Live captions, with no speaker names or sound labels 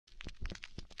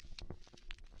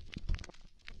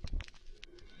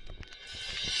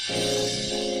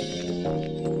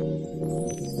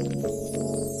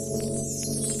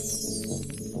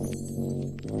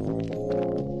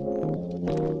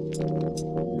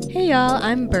Hey y'all,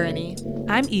 I'm Bernie.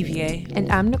 I'm EVA.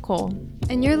 And I'm Nicole.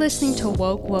 And you're listening to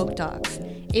Woke Docs,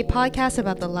 a podcast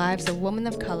about the lives of women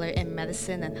of color in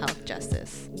medicine and health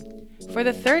justice. For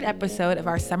the third episode of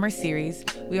our summer series,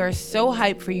 we are so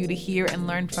hyped for you to hear and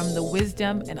learn from the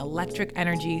wisdom and electric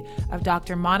energy of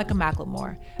Dr. Monica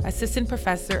McLemore, Assistant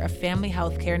Professor of Family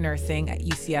Healthcare Nursing at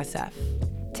UCSF.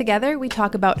 Together, we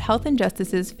talk about health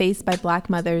injustices faced by Black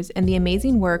mothers and the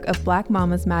amazing work of Black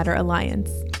Mamas Matter Alliance.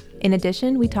 In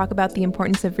addition, we talk about the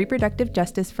importance of reproductive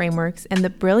justice frameworks and the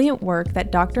brilliant work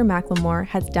that Dr. McLemore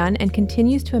has done and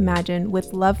continues to imagine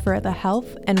with love for the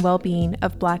health and well-being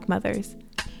of Black mothers.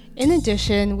 In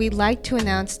addition, we'd like to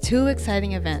announce 2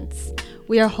 exciting events.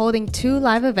 We are holding 2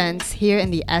 live events here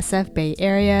in the SF Bay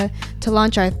Area to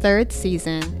launch our 3rd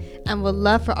season and would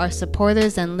love for our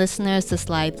supporters and listeners to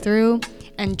slide through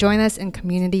and join us in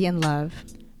community and love.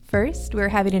 First, we're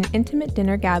having an intimate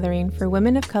dinner gathering for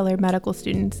women of color medical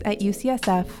students at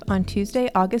UCSF on Tuesday,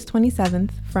 August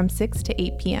 27th from 6 to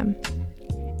 8 p.m.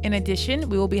 In addition,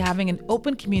 we will be having an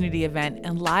open community event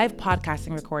and live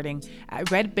podcasting recording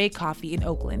at Red Bay Coffee in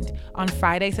Oakland on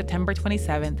Friday, September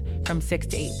 27th from 6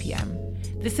 to 8 p.m.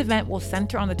 This event will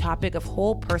center on the topic of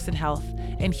whole person health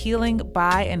and healing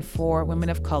by and for women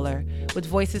of color, with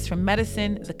voices from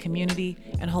medicine, the community,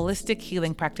 and holistic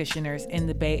healing practitioners in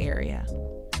the Bay Area.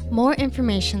 More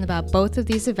information about both of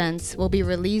these events will be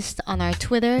released on our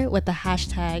Twitter with the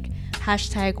hashtag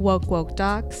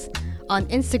WokeWokeDocs, on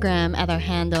Instagram at our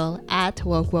handle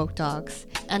 @WokeWokeDocs,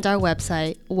 and our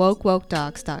website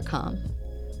WokeWokeDocs.com.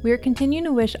 We are continuing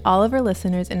to wish all of our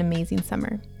listeners an amazing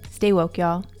summer. Stay woke,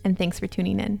 y'all, and thanks for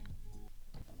tuning in.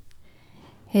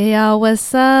 Hey y'all,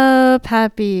 what's up?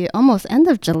 Happy almost end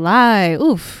of July.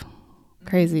 Oof,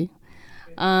 crazy.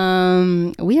 We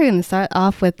are going to start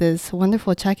off with this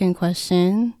wonderful check-in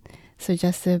question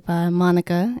suggested by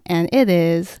Monica, and it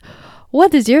is,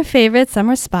 what is your favorite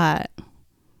summer spot?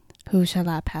 Who shall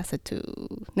I pass it to?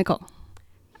 Nicole.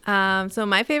 So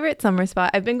my favorite summer spot,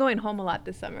 I've been going home a lot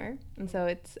this summer, and so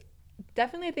it's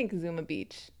definitely, I think, Zuma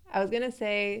Beach. I was going to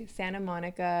say Santa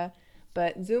Monica,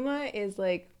 but Zuma is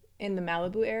like in the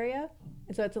Malibu area,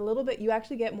 and so it's a little bit, you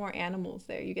actually get more animals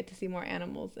there. You get to see more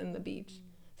animals in the beach.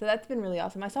 So that's been really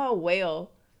awesome. I saw a whale,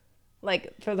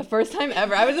 like, for the first time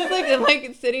ever. I was just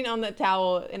like sitting on the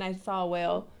towel, and I saw a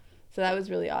whale. So that was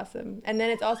really awesome. And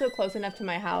then it's also close enough to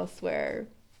my house where,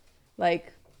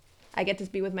 like, I get to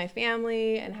be with my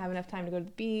family and have enough time to go to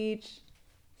the beach.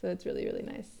 So it's really, really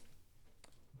nice.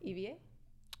 EVA?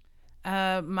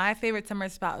 My favorite summer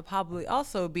spot would probably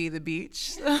also be the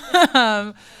beach.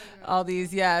 All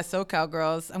these, SoCal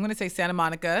girls. I'm going to say Santa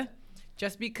Monica.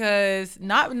 Just because,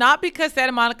 not because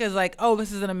Santa Monica is like, oh,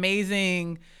 this is an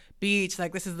amazing beach,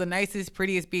 like this is the nicest,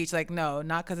 prettiest beach. Like, no,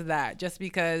 not because of that. Just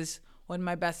because one of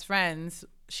my best friends,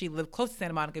 she lived close to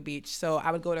Santa Monica Beach, so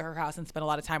I would go to her house and spend a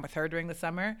lot of time with her during the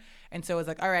summer. And so it was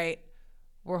like, all right,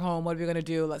 we're home. What are we going to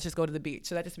do? Let's just go to the beach.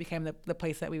 So that just became the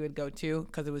place that we would go to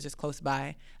because it was just close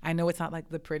by. I know it's not like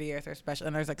the prettiest or special,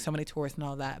 and there's like so many tourists and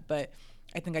all that, but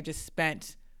I think I just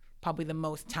spent probably the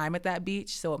most time at that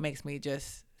beach, so it makes me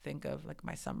just think of like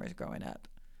my summers growing up.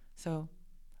 So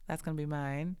that's gonna be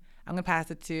mine. I'm gonna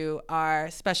pass it to our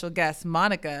special guest,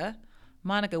 Monica.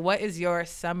 Monica, what is your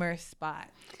summer spot?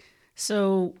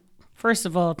 So first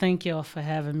of all, thank you all for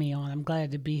having me on. I'm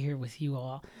glad to be here with you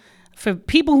all. For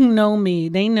people who know me,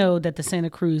 they know that the Santa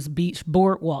Cruz Beach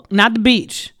Boardwalk, not the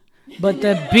beach, but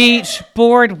the beach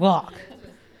boardwalk,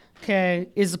 okay,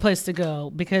 is the place to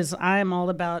go because I'm all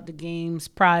about the games,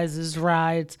 prizes,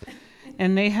 rides.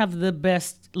 And they have the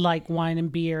best, like, wine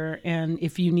and beer. And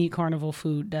if you need carnival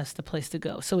food, that's the place to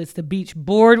go. So it's the beach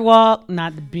boardwalk,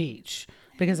 not the beach.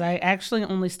 Because I actually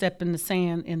only step in the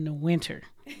sand in the winter.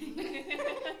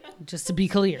 Just to be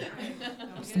clear.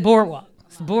 It's the boardwalk.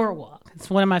 It's the boardwalk. It's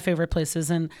one of my favorite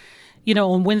places. And, you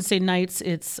know, on Wednesday nights,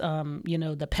 it's,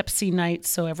 the Pepsi nights.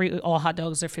 So all hot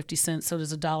dogs are 50 cents. So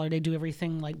there's $1. They do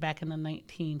everything like back in the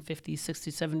 1950s,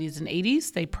 60s, 70s, and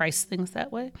 80s. They price things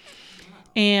that way.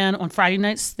 And on Friday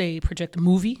nights, they project a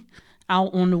movie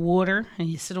out on the water, and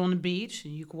you sit on the beach,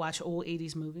 and you can watch old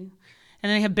 80s movie. And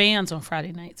they have bands on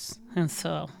Friday nights. And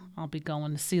so I'll be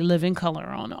going to see Living Color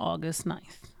on August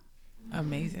 9th.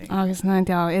 Amazing. August 9th,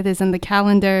 y'all. It is in the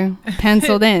calendar,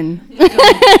 penciled in.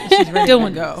 She's ready to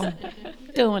go.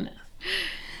 Doing it.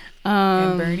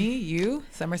 And Bernie, you,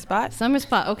 summer spot? Summer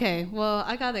spot. Okay, well,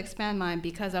 I got to expand mine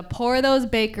because a Porto's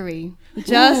Bakery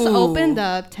just opened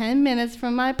up 10 minutes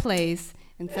from my place.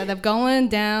 Instead of going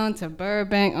down to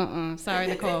Burbank, sorry,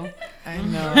 Nicole. I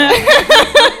know.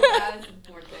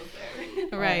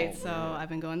 Right, so I've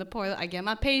been going to Porto. I get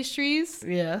my pastries.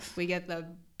 Yes. We get the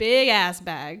big ass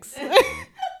bags.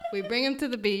 We bring them to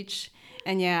the beach.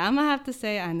 And yeah, I'm going to have to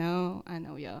say, I know, y'all.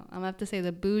 I'm going to have to say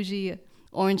the bougie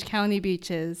Orange County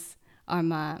beaches are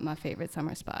my favorite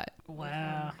summer spot.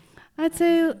 Wow. I'd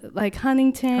say like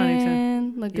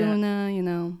Huntington. Laguna, you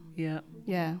know. Yeah.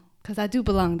 Yeah, because I do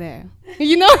belong there.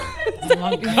 You know? Oh,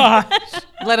 my gosh.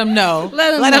 Let them know.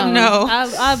 Let them know.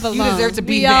 I belong. You deserve to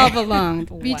be we there. all belong.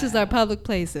 Beaches Wow. are public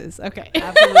places. Okay.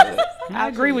 Absolutely. I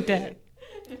agree with that.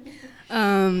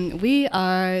 We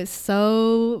are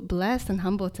so blessed and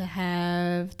humbled to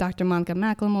have Dr. Monica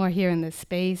McLemore here in this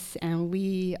space, and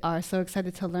we are so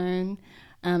excited to learn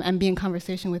and be in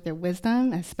conversation with your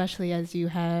wisdom, especially as you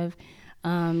have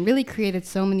really created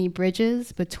so many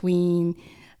bridges between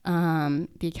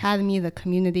the academy, the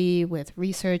community, with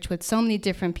research, with so many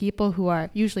different people who are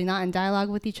usually not in dialogue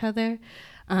with each other.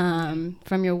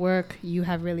 From your work, you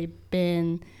have really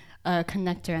been a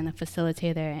connector and a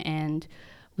facilitator, and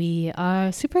we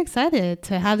are super excited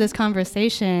to have this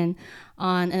conversation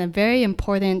on a very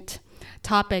important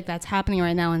topic that's happening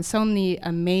right now in so many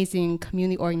amazing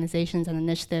community organizations and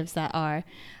initiatives that are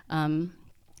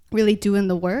really doing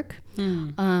the work,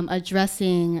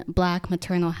 addressing Black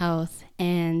maternal health,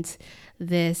 and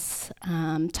this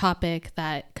topic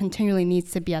that continually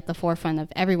needs to be at the forefront of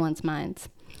everyone's minds.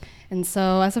 And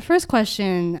so as a first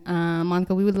question,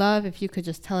 Monica, we would love if you could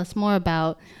just tell us more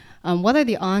about what are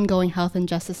the ongoing health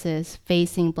injustices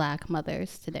facing Black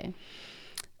mothers today?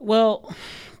 Well,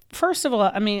 first of all,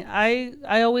 I mean,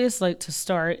 I always like to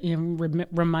start in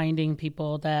reminding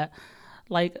people that,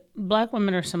 like, Black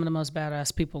women are some of the most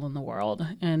badass people in the world.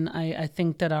 And I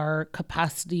think that our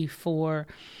capacity for,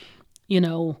 you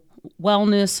know,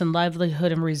 wellness and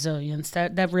livelihood and resilience,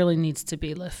 that really needs to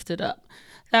be lifted up.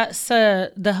 That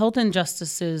said, the health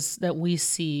injustices that we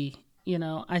see, you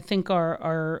know, I think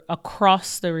are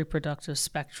across the reproductive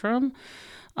spectrum.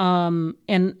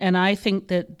 And I think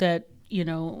that, you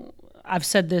know, I've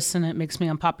said this and it makes me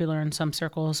unpopular in some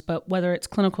circles, but whether it's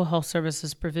clinical health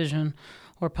services provision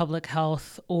or public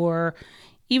health or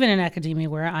even in academia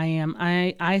where I am,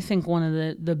 I think one of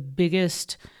the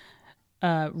biggest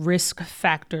risk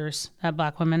factors that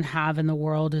Black women have in the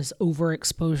world is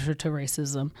overexposure to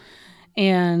racism.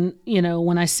 And, you know,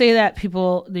 when I say that,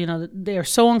 people, you know, they're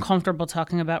so uncomfortable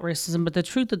talking about racism. But the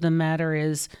truth of the matter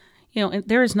is, you know,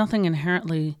 there is nothing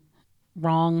inherently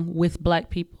wrong with Black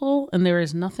people. And there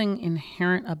is nothing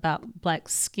inherent about Black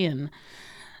skin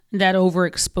that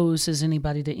overexposes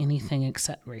anybody to anything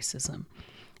except racism.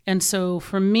 And so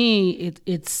for me,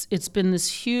 it's been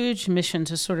this huge mission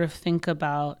to sort of think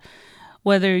about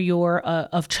whether you're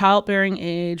of childbearing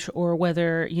age or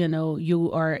whether, you know, you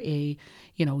are a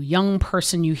young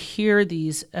person. You hear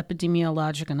these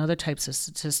epidemiologic and other types of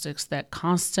statistics that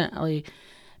constantly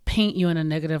paint you in a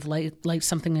negative light, like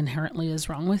something inherently is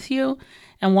wrong with you.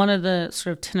 And one of the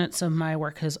sort of tenets of my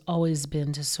work has always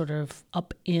been to sort of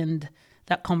upend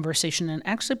that conversation and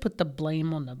actually put the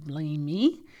blame on the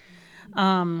blamee.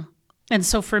 And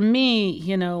so for me,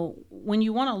 you know, when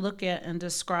you want to look at and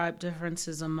describe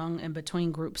differences among and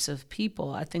between groups of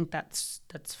people, I think that's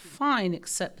fine,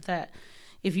 except that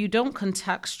if you don't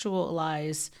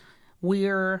contextualize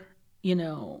where, you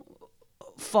know,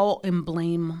 fault and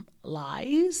blame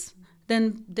lies,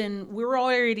 then we're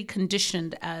already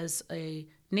conditioned as a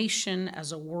nation,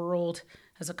 as a world,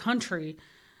 as a country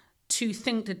to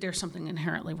think that there's something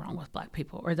inherently wrong with Black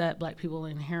people, or that Black people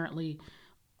inherently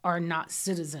are not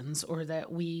citizens, or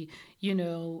that we, you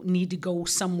know, need to go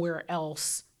somewhere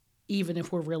else, even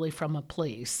if we're really from a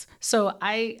place. So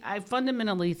I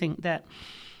fundamentally think that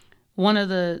one of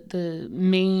the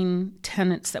main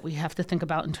tenets that we have to think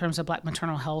about in terms of Black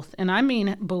maternal health, and I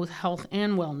mean both health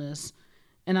and wellness,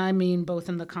 and I mean both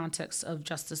in the context of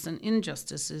justice and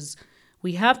injustice, is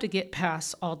we have to get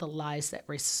past all the lies that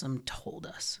racism told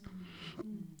us.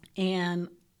 And,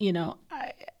 you know,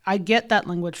 I get that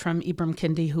language from Ibram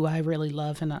Kendi, who I really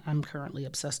love and I'm currently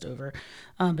obsessed over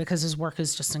because his work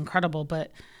is just incredible.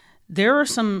 But there are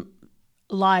some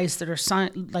lies that are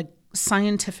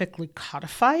scientifically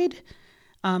codified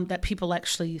that people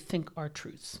actually think are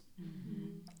truths.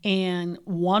 And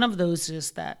one of those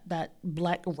is that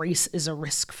Black race is a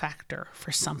risk factor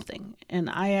for something. And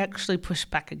I actually push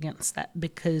back against that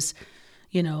because,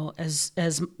 you know, as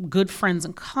good friends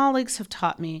and colleagues have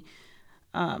taught me,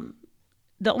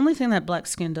 the only thing that Black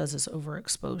skin does is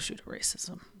overexpose you to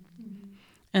racism.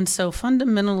 And so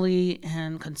fundamentally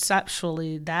and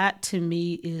conceptually, that to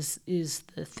me is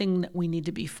the thing that we need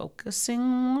to be focusing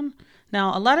on.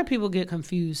 Now, a lot of people get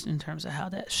confused in terms of how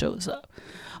that shows up.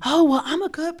 Oh, well, I'm a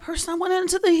good person. I went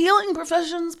into the healing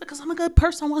professions because I'm a good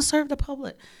person. I want to serve the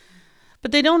public.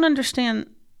 But they don't understand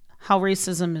how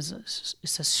racism is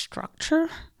a structure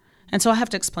And so I have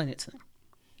to explain it to them.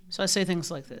 So I say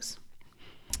things like this.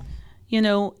 You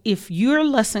know, if you're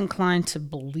less inclined to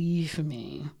believe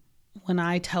me when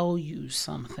I tell you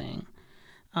something,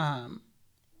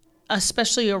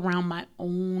 especially around my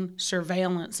own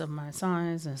surveillance of my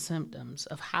signs and symptoms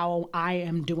of how I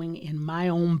am doing in my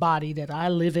own body that I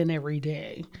live in every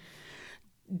day,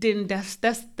 then that's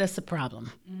a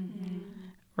problem,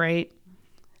 right?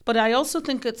 But I also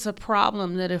think it's a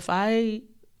problem that if I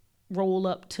roll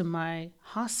up to my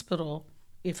hospital,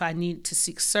 if I need to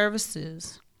seek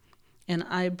services, and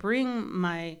I bring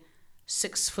my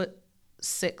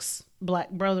 6'6"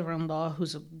 Black brother-in-law,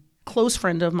 who's a close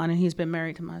friend of mine, and he's been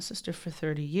married to my sister for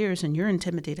 30 years, and you're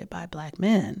intimidated by Black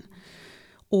men.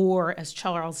 Or as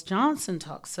Charles Johnson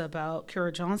talks about,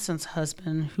 Kira Johnson's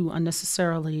husband, who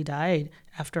unnecessarily died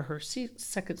after her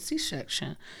second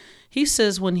C-section. He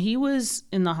says when he was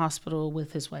in the hospital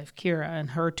with his wife, Kira,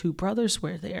 and her 2 brothers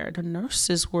were there, the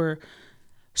nurses were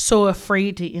so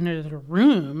afraid to enter the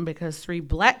room because 3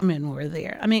 Black men were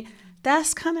there. I mean,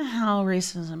 that's kind of how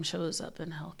racism shows up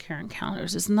in healthcare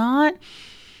encounters. It's not,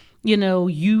 you know,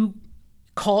 you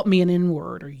called me an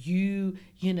N-word or you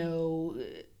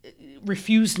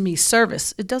refused me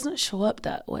service. It doesn't show up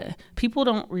that way. People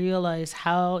don't realize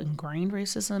how ingrained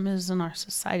racism is in our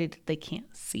society that they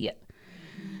can't see it.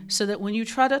 So that when you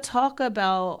try to talk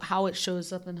about how it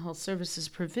shows up in health services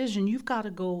provision, you've got to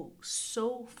go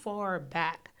so far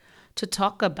back to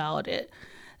talk about it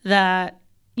that,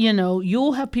 you know,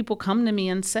 you'll have people come to me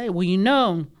and say, well, you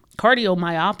know,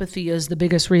 cardiomyopathy is the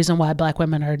biggest reason why Black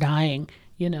women are dying,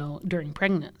 you know, during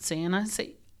pregnancy. And I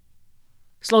say,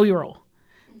 slow your roll.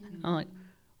 I'm like,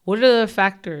 what are the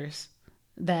factors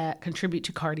that contribute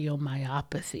to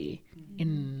cardiomyopathy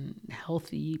in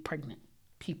healthy pregnant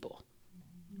people,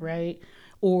 right?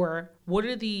 Or what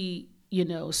are the, you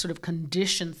know, sort of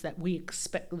conditions that we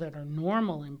expect that are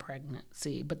normal in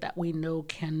pregnancy, but that we know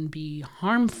can be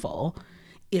harmful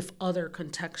if other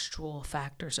contextual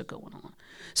factors are going on.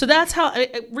 So that's how,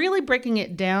 really breaking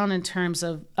it down in terms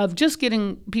of just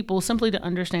getting people simply to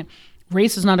understand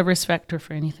race is not a risk factor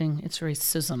for anything. It's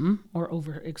racism or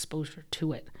overexposure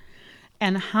to it.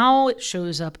 And how it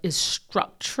shows up is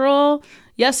structural.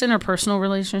 Yes, interpersonal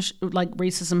relationship, like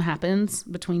racism happens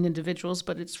between individuals,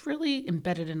 but it's really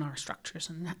embedded in our structures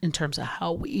and in terms of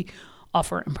how we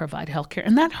offer and provide healthcare.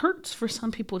 And that hurts for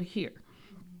some people to hear.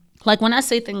 Like when I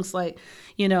say things like,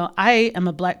 you know, I am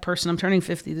a Black person, I'm turning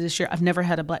 50 this year, I've never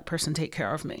had a Black person take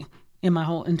care of me in my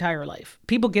whole entire life.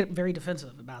 People get very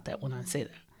defensive about that when I say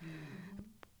that.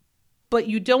 But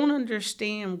you don't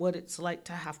understand what it's like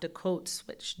to have to code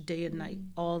switch day and night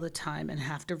all the time and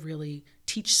have to really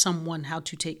teach someone how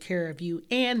to take care of you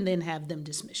and then have them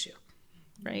dismiss you,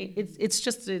 right? It's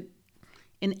just an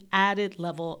added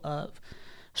level of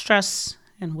stress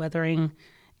and weathering,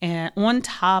 and on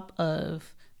top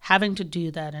of having to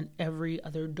do that in every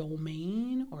other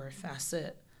domain or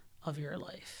facet of your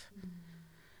life.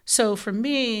 So for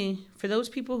me, for those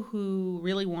people who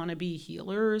really want to be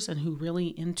healers and who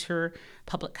really enter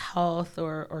public health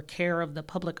or care of the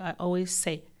public, I always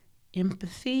say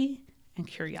empathy and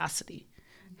curiosity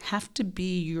have to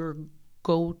be your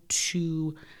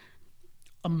go-to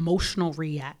emotional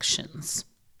reactions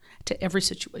to every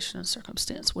situation and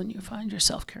circumstance when you find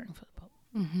yourself caring for the public.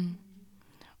 Mm-hmm.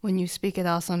 When you speak, it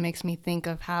also makes me think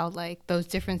of how, like, those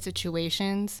different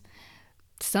situations,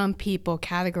 some people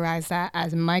categorize that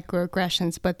as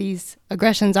microaggressions, but these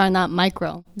aggressions are not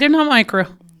micro. They're not micro.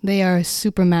 They are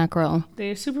super macro.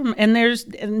 They're super,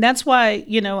 and that's why,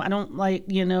 you know, I don't like,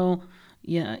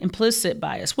 implicit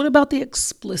bias. What about the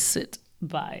explicit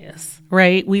bias,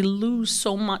 right? We lose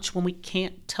so much when we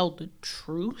can't tell the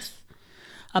truth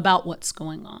about what's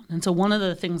going on. And so one of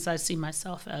the things I see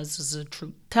myself as is a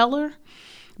truth teller,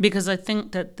 because I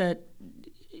think that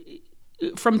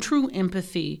from true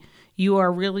empathy, you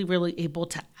are really, really able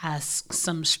to ask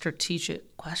some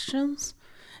strategic questions.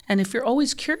 And if you're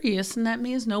always curious, then that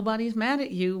means nobody's mad at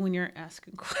you when you're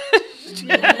asking questions.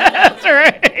 That's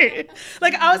right.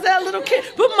 Like, I was that little kid.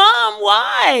 But Mom,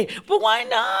 why? But why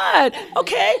not?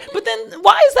 Okay, but then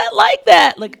why is that like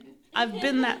that? Like, I've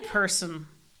been that person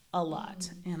a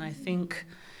lot. And I think,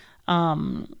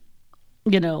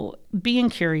 being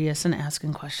curious and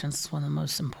asking questions is one of the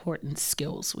most important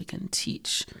skills we can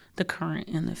teach the current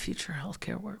and the future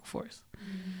healthcare workforce.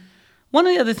 Mm-hmm. One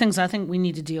of the other things I think we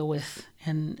need to deal with,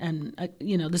 and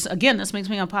this makes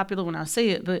me unpopular when I say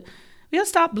it, but we got to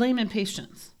stop blaming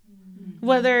patients. Mm-hmm.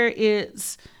 Whether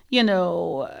it's,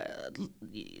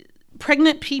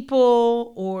 pregnant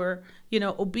people or,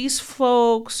 obese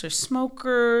folks or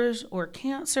smokers or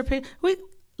cancer patients,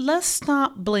 let's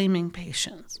stop blaming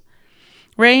patients.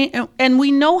 right? And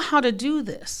we know how to do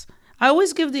this. I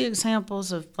always give the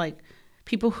examples of like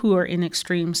people who are in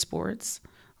extreme sports.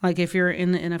 Like if you're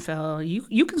in the NFL,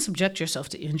 you can subject yourself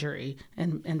to injury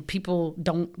and people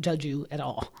don't judge you at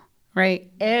all,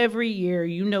 right? Every year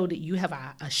you know that you have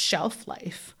a shelf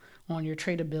life on your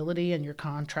tradability and your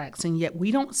contracts, and yet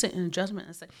we don't sit in judgment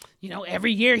and say,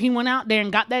 every year he went out there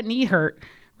and got that knee hurt,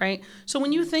 right? So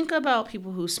when you think about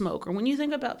people who smoke, or when you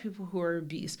think about people who are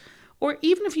obese, or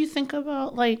even if you think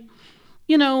about like,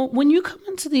 when you come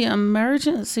into the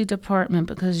emergency department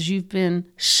because you've been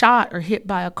shot or hit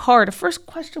by a car, the first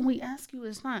question we ask you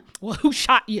is not, well, who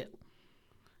shot you,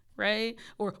 right?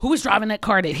 Or who was driving that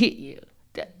car that hit you?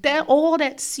 That all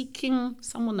that seeking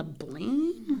someone to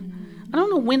blame. I don't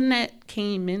know when that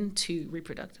came into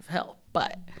reproductive health,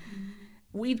 but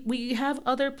we have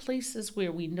other places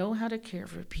where we know how to care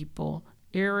for people,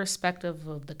 irrespective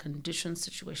of the conditions,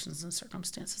 situations, and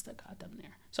circumstances that got them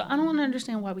there. So I don't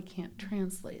understand why we can't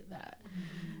translate that.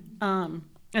 And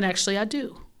actually I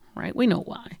do, right? We know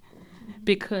why.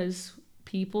 Because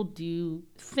people do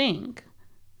think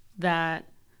that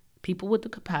people with the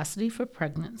capacity for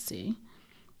pregnancy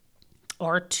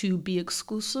are to be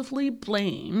exclusively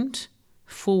blamed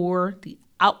for the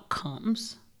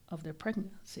outcomes of their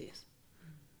pregnancies.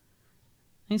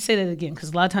 Let me say that again,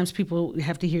 because a lot of times people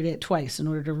have to hear that twice in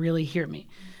order to really hear me.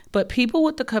 But people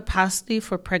with the capacity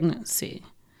for pregnancy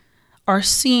are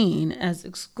seen as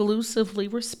exclusively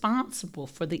responsible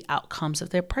for the outcomes of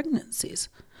their pregnancies.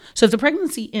 So if the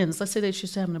pregnancy ends, let's say they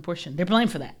choose to have an abortion, they're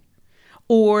blamed for that.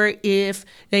 Or if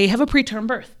they have a preterm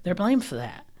birth, they're blamed for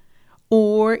that.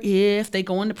 Or if they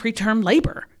go into preterm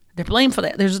labor, they're blamed for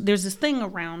that. There's this thing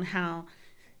around how,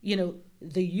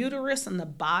 the uterus and the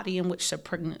body in which the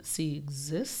pregnancy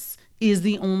exists is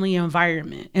the only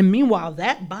environment. And meanwhile,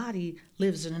 that body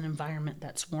lives in an environment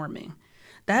that's warming.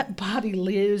 That body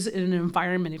lives in an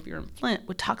environment, if you're in Flint,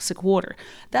 with toxic water.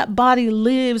 That body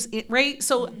lives, right?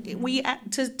 So we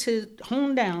to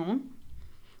hone down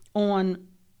on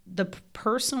the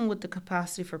person with the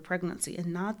capacity for pregnancy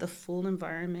and not the full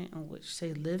environment in which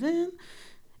they live in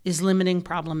is limiting,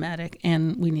 problematic,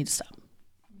 and we need to stop.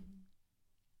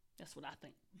 That's what I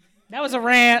think. That was a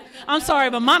rant. I'm sorry,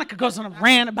 but Monica goes on a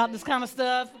rant about this kind of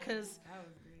stuff because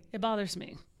it bothers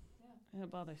me.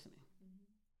 It bothers me.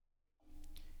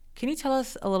 Can you tell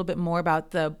us a little bit more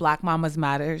about the Black Mamas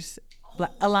Matters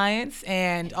Alliance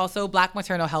and also Black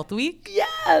Maternal Health Week?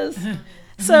 Yes.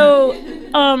 So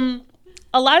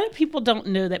a lot of people don't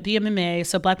know that BMMA,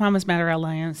 so Black Mamas Matter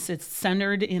Alliance, it's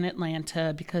centered in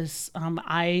Atlanta because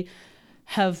I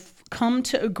have come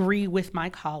to agree with my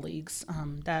colleagues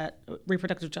that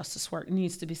reproductive justice work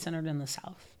needs to be centered in the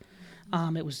South.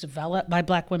 It was developed by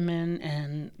Black women,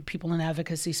 and people in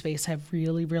advocacy space have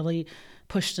really, really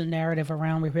pushed the narrative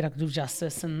around reproductive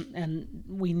justice, and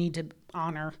we need to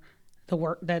honor the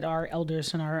work that our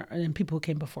elders and people who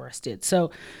came before us did.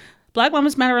 So Black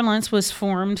Mamas Matter Alliance was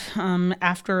formed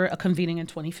after a convening in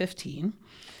 2015.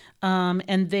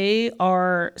 And they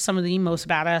are some of the most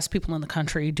badass people in the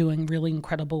country doing really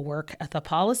incredible work at the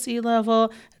policy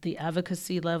level, at the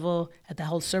advocacy level, at the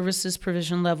health services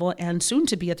provision level, and soon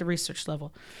to be at the research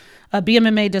level.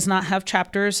 BMMA does not have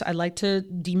chapters. I like to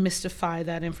demystify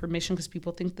that information because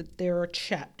people think that there are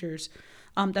chapters.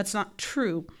 That's not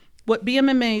true. What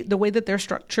BMMA, the way that their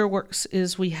structure works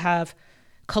is we have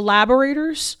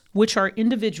collaborators, which are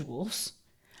individuals,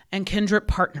 and kindred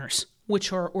partners,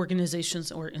 which are organizations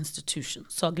or institutions.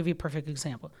 So I'll give you a perfect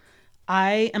example.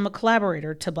 I am a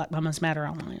collaborator to Black Mamas Matter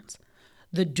Alliance.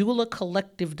 The doula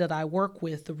collective that I work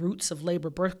with, the Roots of Labor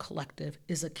Birth Collective,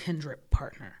 is a kindred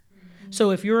partner.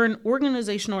 So if you're an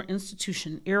organization or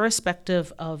institution,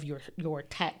 irrespective of your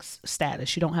tax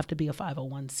status, you don't have to be a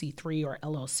 501c3 or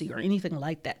LLC or anything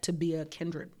like that to be a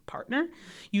kindred partner.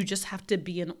 You just have to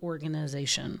be an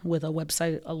organization with a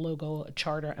website, a logo, a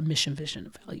charter, a mission, vision,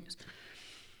 and values.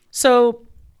 So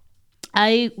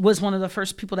I was one of the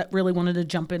first people that really wanted to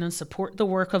jump in and support the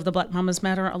work of the Black Mamas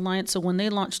Matter Alliance. So when they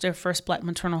launched their first Black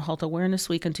Maternal Health Awareness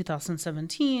Week in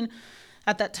 2017,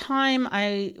 at that time,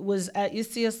 I was at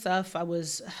UCSF. I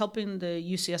was helping the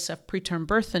UCSF Preterm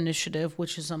Birth Initiative,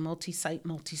 which is a multi-site,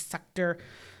 multi-sector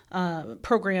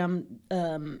program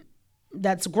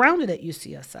that's grounded at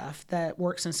UCSF that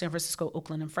works in San Francisco,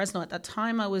 Oakland, and Fresno. At that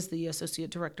time, I was the associate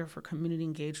director for community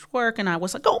engaged work, and I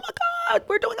was like, oh my God,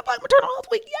 we're doing a Black Maternal Health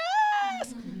Week,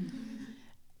 yes!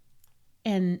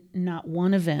 And not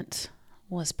one event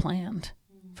was planned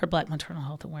for Black Maternal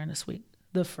Health Awareness Week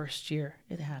the first year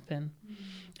it happened.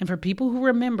 And for people who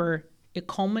remember, it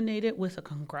culminated with a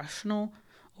congressional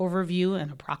overview and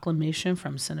a proclamation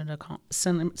from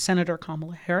Senator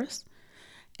Kamala Harris.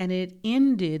 And it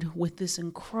ended with this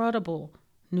incredible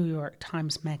New York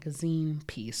Times Magazine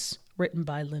piece written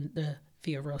by Linda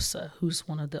Villarosa, who's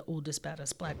one of the oldest,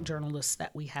 baddest Black journalists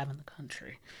that we have in the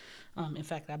country. In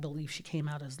fact, I believe she came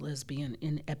out as lesbian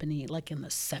in Ebony, like in the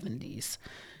 70s.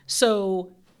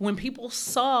 So when people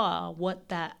saw what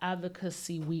that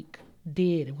advocacy week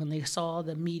did, when they saw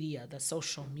the media, the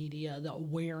social media, the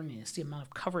awareness, the amount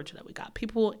of coverage that we got,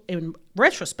 people, in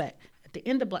retrospect, at the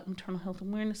end of Black Maternal Health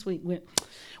Awareness Week, went,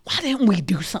 why didn't we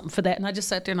do something for that? And I just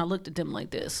sat there and I looked at them like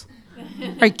this.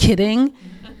 Are you kidding?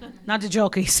 Not that y'all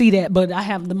can see that, but I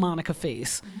have the Monica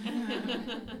face.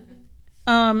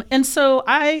 And so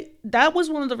that was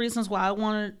one of the reasons why I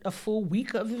wanted a full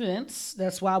week of events.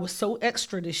 That's why I was so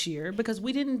extra this year, because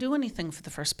we didn't do anything for the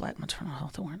first Black Maternal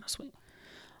Health Awareness Week.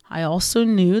 I also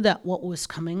knew that what was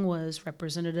coming was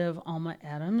Representative Alma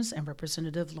Adams and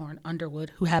Representative Lauren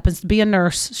Underwood, who happens to be a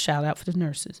nurse, shout out for the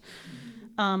nurses,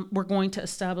 were going to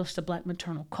establish the Black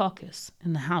Maternal Caucus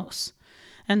in the House.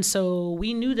 And so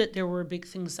we knew that there were big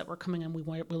things that were coming, and we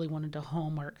really wanted to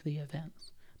hallmark the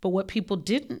events. But what people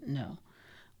didn't know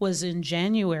was in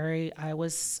January, I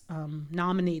was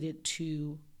nominated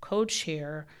to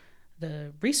co-chair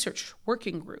the research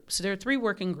working group. So there are 3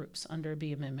 working groups under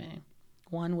BMMA.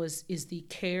 One is the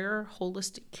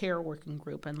holistic care working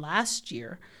group. And last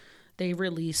year, they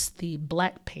released the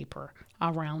Black paper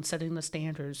around setting the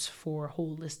standards for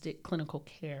holistic clinical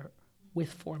care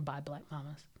with for and by Black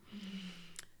mamas.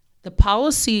 The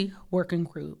policy working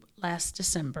group last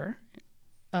December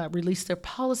released their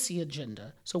policy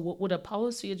agenda. So what would a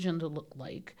policy agenda look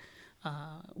like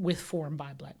with for and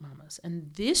by Black mamas?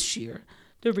 And this year,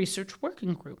 the research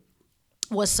working group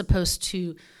was supposed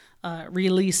to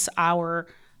release our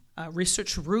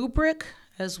research rubric,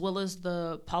 as well as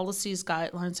the policies,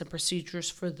 guidelines, and procedures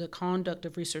for the conduct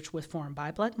of research with for and by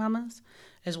Black mamas,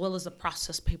 as well as the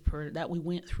process paper that we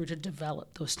went through to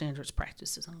develop those standards,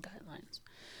 practices, and guidelines.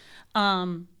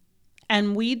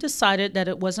 And we decided that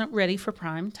it wasn't ready for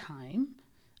prime time,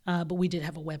 but we did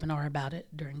have a webinar about it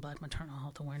during Black Maternal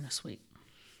Health Awareness Week.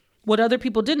 What other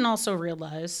people didn't also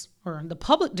realize, or the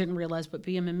public didn't realize, but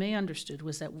BMMA understood,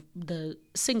 was that the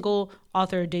single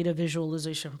author data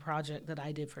visualization project that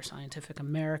I did for Scientific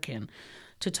American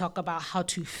to talk about how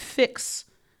to fix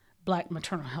Black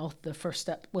maternal health, the first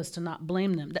step was to not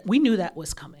blame them. That we knew that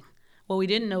was coming. What we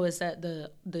didn't know is that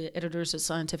the editors at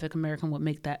Scientific American would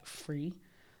make that free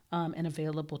and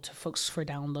available to folks for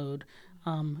download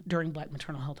during Black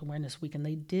Maternal Health Awareness Week, and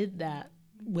they did that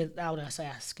without us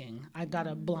asking. I got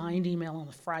a blind email on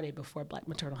the Friday before Black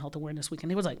Maternal Health Awareness Week, and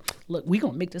they was like, look, we're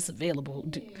going to make this available.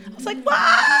 I was like, what?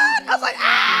 I was like,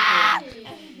 ah!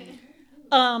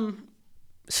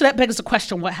 So that begs the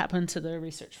question, what happened to the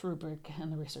research rubric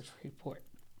and the research report?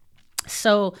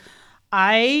 So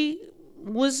I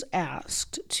was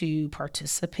asked to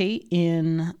participate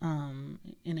in an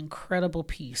incredible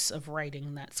piece of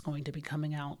writing that's going to be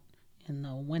coming out in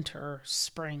the winter,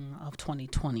 spring of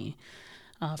 2020.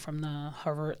 From the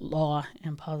Harvard Law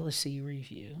and Policy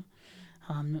Review.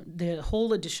 The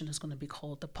whole edition is going to be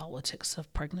called The Politics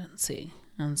of Pregnancy.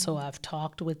 And so I've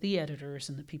talked with the editors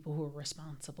and the people who are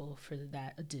responsible for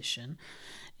that edition,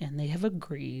 and they have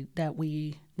agreed that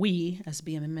we as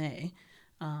BMMA,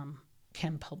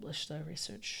 can publish the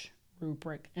research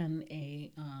rubric and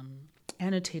a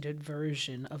annotated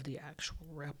version of the actual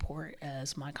report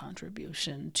as my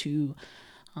contribution to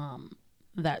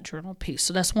that journal piece.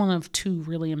 So that's one of 2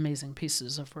 really amazing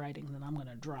pieces of writing that I'm going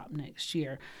to drop next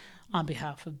year on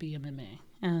behalf of BMMA.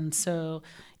 And so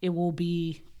it will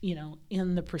be,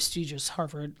 in the prestigious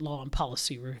Harvard Law and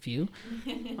Policy Review.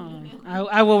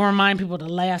 I will remind people the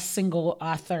last single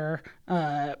author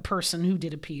person who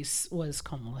did a piece was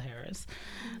Kamala Harris.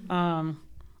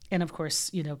 And of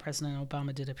course, President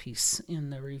Obama did a piece in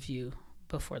the review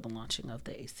before the launching of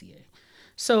the ACA.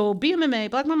 So BMMA,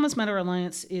 Black Mamas Matter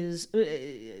Alliance, is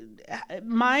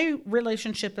my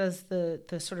relationship as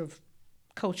the sort of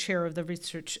co-chair of the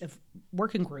research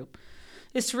working group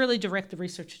is to really direct the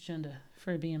research agenda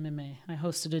for BMMA. I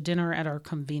hosted a dinner at our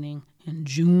convening in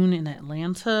June in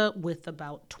Atlanta with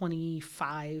about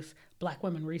 25 Black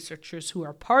women researchers who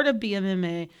are part of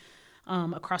BMMA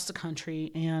across the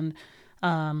country, and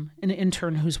an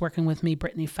intern who's working with me,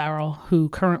 Brittany Farrell, who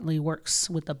currently works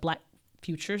with the Black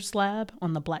Futures Lab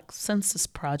on the Black Census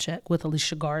Project with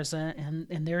Alicia Garza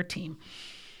and their team.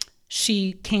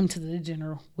 She came to the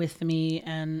dinner with me,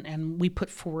 and we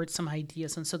put forward some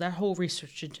ideas. And so that whole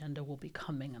research agenda will be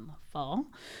coming in the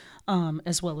fall,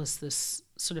 as well as this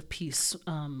sort of piece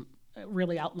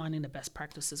really outlining the best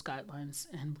practices, guidelines,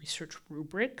 and research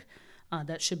rubric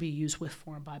that should be used with,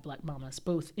 for, and by Black mamas,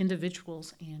 both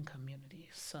individuals and communities.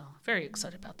 So very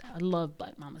excited about that. I love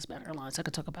Black Mamas Matter Alliance. I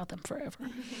could talk about them forever.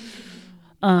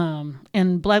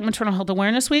 And Black Maternal Health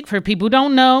Awareness Week, for people who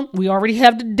don't know, we already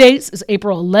have the dates. It's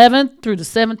April 11th through the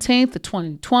 17th of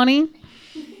 2020.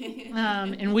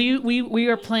 And we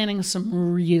are planning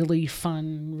some really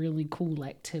fun, really cool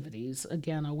activities.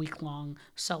 Again, a week-long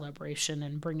celebration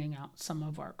and bringing out some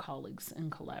of our colleagues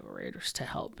and collaborators to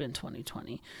help in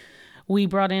 2020. We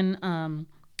brought in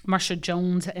Marsha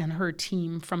Jones and her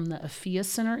team from the AFIA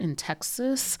Center in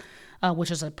Texas,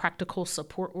 which is a practical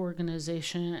support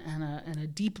organization and a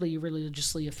deeply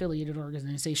religiously affiliated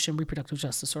organization, reproductive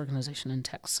justice organization in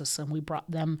Texas. And we brought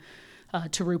them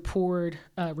to record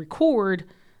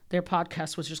their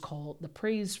podcast, which is called The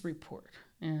Praise Report.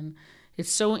 And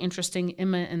it's so interesting.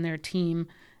 Emma and their team,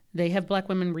 they have Black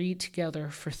women read together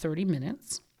for 30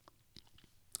 minutes,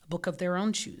 a book of their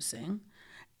own choosing,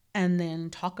 and then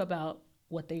talk about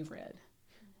what they've read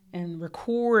and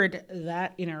record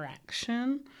that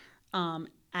interaction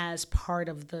as part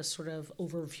of the sort of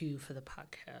overview for the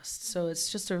podcast. So it's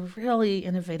just a really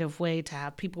innovative way to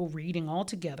have people reading all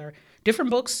together, different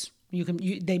books.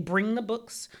 They bring the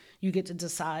books. You get to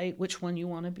decide which one you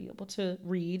want to be able to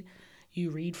read.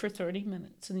 You read for 30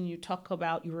 minutes, and then you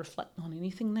reflect on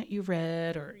anything that you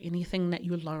read or anything that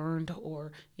you learned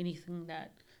or anything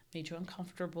that made you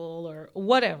uncomfortable or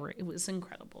whatever. It was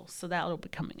incredible. So that'll be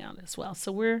coming out as well.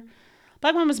 So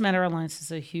Black Mamas Matter Alliance is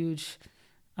a huge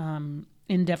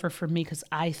endeavor for me because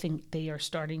I think they are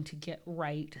starting to get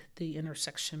right the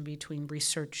intersection between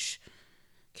research,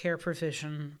 care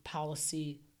provision,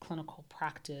 policy, clinical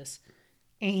practice,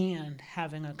 and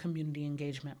having a community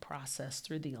engagement process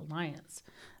through the Alliance.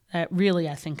 That really,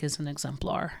 I think, is an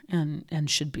exemplar and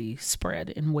should be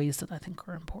spread in ways that I think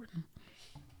are important.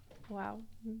 Wow,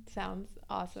 sounds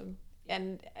awesome.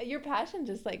 And your passion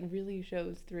just like really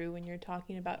shows through when you're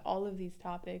talking about all of these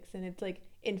topics, and it's like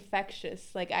infectious.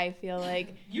 Like I feel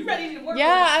like you ready to work?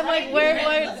 Yeah, I'm right? Like where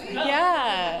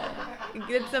yeah,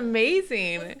 it's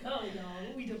amazing.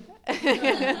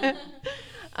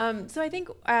 So I think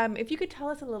if you could tell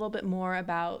us a little bit more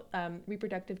about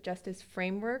reproductive justice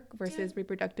framework versus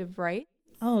reproductive right.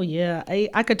 Oh yeah,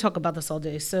 I could talk about this all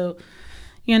day. So,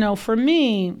 for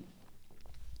me,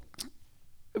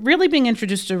 really being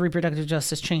introduced to reproductive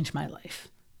justice changed my life.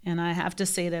 And I have to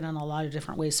say that in a lot of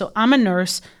different ways. So I'm a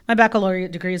nurse. My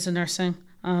baccalaureate degree is in nursing.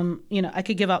 I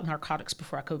could give out narcotics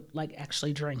before I could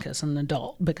actually drink as an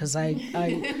adult because I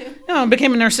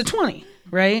became a nurse at 20,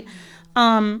 right?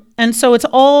 And so it's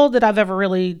all that I've ever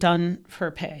really done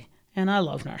for pay. And I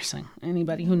love nursing.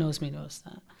 Anybody who knows me knows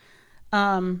that.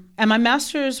 And my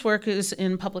master's work is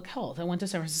in public health. I went to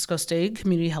San Francisco State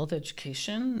Community Health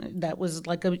Education. That was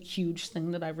like a huge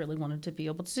thing that I really wanted to be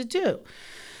able to do.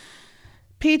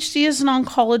 PhD is in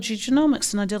oncology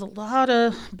genomics, and I did a lot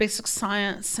of basic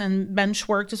science and bench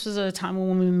work. This was at a time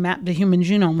when we mapped the human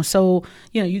genome. So,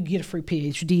 you get a free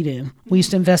PhD then. We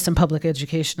used to invest in public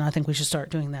education. I think we should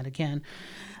start doing that again.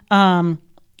 So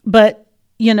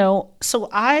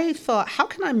I thought, how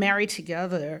can I marry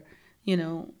together,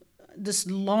 this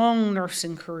long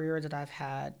nursing career that I've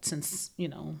had since,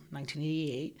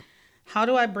 1988. How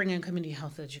do I bring in community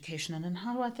health education? And then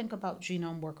how do I think about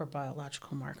genome work or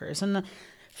biological markers? And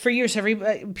for years,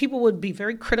 people would be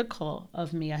very critical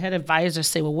of me. I had advisors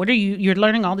say, well, you're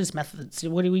learning all these methods.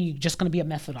 What are you just going to be a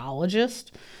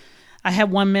methodologist? I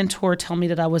had one mentor tell me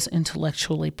that I was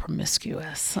intellectually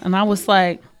promiscuous. And I was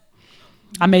like,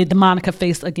 I made the Monica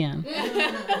face again.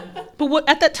 But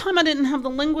at that time, I didn't have the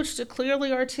language to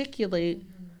clearly articulate.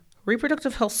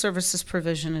 Reproductive health services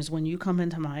provision is when you come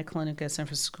into my clinic at San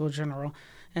Francisco General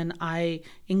and I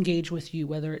engage with you,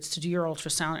 whether it's to do your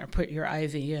ultrasound or put your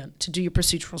IV in, to do your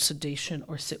procedural sedation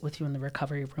or sit with you in the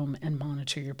recovery room and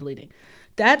monitor your bleeding.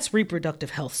 That's reproductive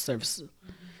health services.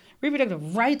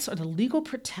 Reproductive rights are the legal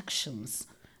protections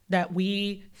that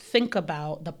we think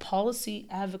about, the policy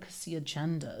advocacy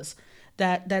agendas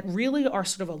that really are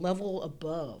sort of a level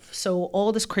above. So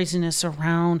all this craziness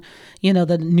around,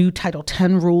 the new Title X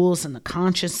rules and the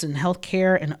conscience in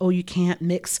healthcare and, you can't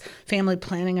mix family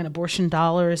planning and abortion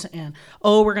dollars and,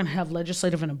 we're going to have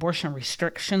legislative and abortion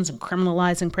restrictions and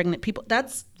criminalizing pregnant people.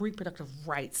 That's reproductive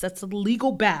rights. That's the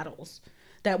legal battles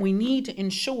that we need to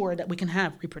ensure that we can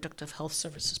have reproductive health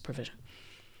services provision.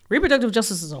 Reproductive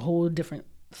justice is a whole different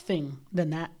thing than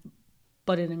that,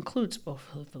 but it includes both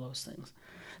of those things.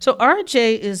 So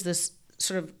RJ is this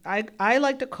sort of, I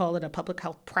like to call it a public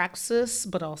health praxis,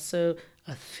 but also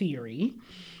a theory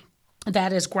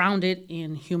that is grounded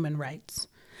in human rights.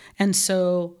 And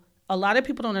so a lot of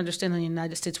people don't understand in the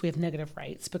United States we have negative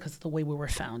rights because of the way we were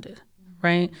founded.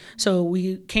 right? So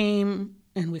we came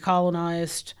and we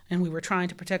colonized and we were trying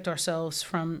to protect ourselves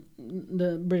from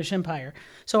the British Empire.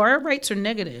 So our rights are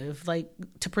negative, like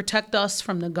to protect us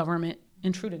from the government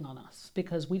intruding on us,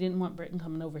 because we didn't want Britain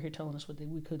coming over here telling us what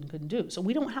we could and couldn't do. So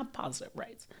we don't have positive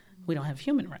rights. We don't have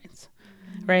human rights,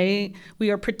 right? We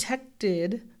are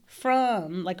protected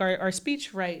from, like, our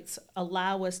speech rights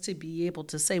allow us to be able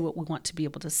to say what we want to be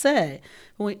able to say.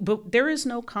 But there is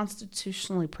no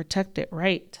constitutionally protected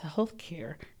right to health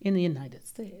care in the United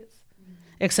States,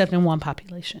 except in one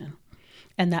population.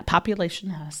 And that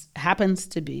population happens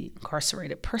to be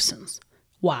incarcerated persons.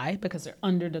 Why? Because they're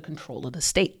under the control of the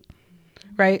state,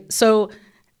 right? So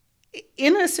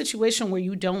in a situation where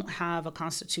you don't have a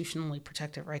constitutionally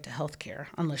protected right to health care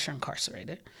unless you're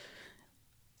incarcerated,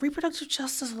 reproductive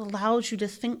justice allows you to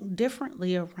think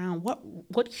differently around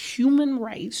what human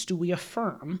rights do we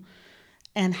affirm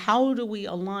and how do we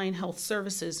align health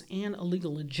services and a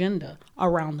legal agenda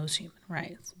around those human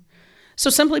rights. So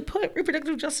simply put,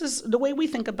 reproductive justice, the way we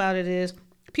think about it is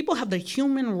people have the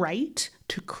human right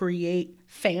to create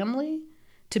family,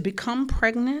 to become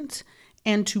pregnant,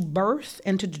 and to birth,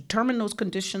 and to determine those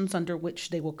conditions under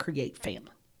which they will create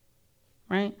family,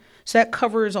 right? So that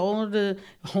covers all of the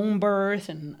home birth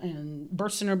and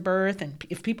birth center birth. And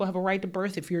if people have a right to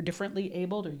birth, if you're differently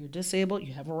abled or you're disabled,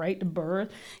 you have a right to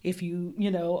birth. If you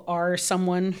are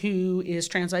someone who is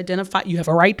trans-identified, you have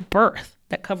a right to birth.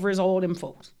 That covers all of them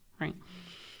folks, right?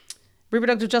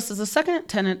 Reproductive justice, the second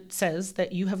tenet, says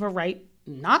that you have a right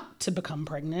not to become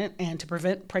pregnant and to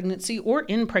prevent pregnancy or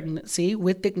in pregnancy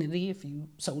with dignity if you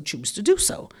so choose to do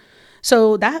so.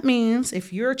 So that means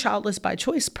if you're a childless by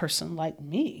choice person like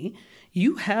me,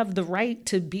 you have the right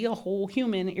to be a whole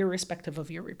human irrespective of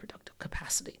your reproductive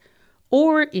capacity.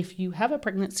 Or if you have a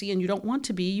pregnancy and you don't want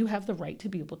to be, you have the right to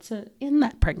be able to end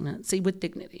that pregnancy with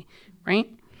dignity, right?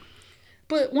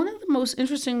 But one of the most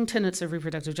interesting tenets of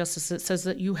reproductive justice, it says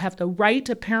that you have the right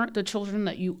to parent the children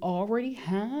that you already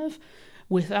have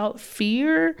without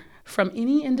fear from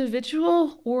any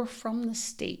individual or from the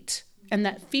state. And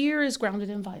that fear is grounded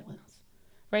in violence,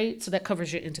 right? So that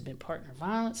covers your intimate partner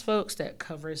violence, folks. That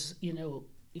covers,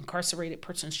 incarcerated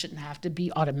persons shouldn't have to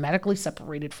be automatically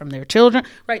separated from their children,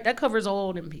 right? That covers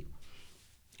all them people.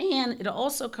 And it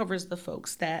also covers the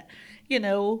folks that,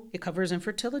 it covers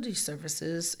infertility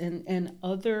services and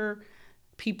other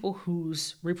people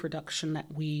whose reproduction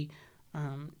that we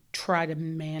try to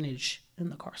manage in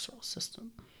the carceral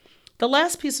system. The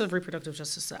last piece of reproductive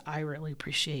justice that I really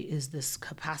appreciate is this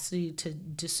capacity to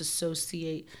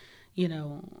disassociate,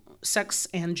 sex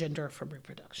and gender from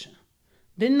reproduction.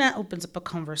 Then that opens up a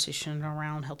conversation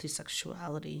around healthy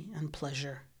sexuality and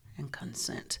pleasure and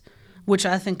consent, which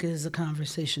I think is a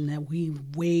conversation that we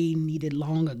way needed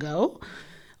long ago.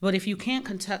 But if you can't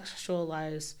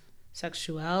contextualize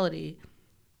sexuality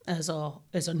as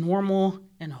a normal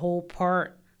and whole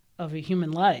part of a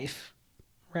human life,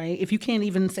 right? If you can't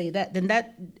even say that,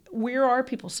 then where are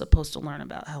people supposed to learn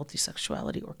about healthy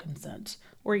sexuality or consent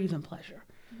or even pleasure,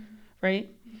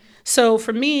 right? So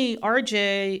for me,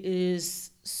 RJ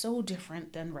is so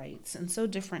different than rights and so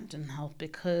different than health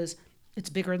because it's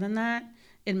bigger than that.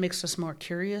 It makes us more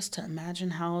curious to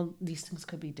imagine how these things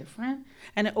could be different.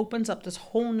 And it opens up this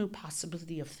whole new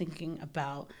possibility of thinking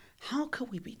about how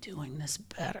could we be doing this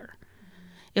better?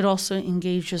 It also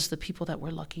engages the people that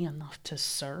we're lucky enough to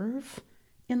serve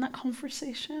in that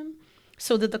conversation,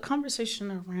 so that the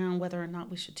conversation around whether or not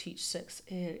we should teach sex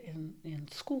ed in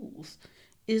schools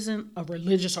isn't a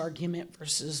religious argument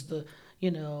versus the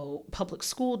public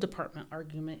school department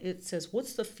argument. It says,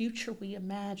 what's the future we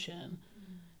imagine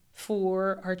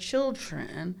for our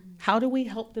children? How do we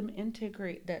help them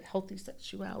integrate that healthy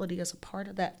sexuality as a part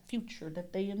of that future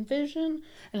that they envision?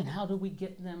 And how do we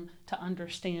get them to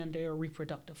understand their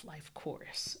reproductive life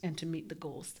course and to meet the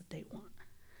goals that they want?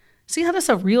 See how that's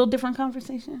a real different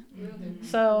conversation?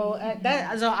 So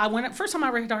I went, first time I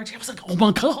read RJ, I was like, oh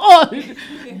my God,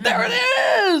 there it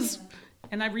is.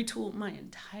 And I retooled my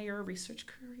entire research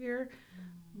career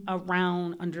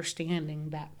around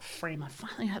understanding that frame. I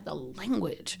finally had the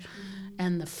language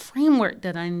and the framework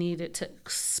that I needed to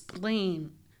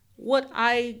explain what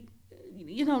I,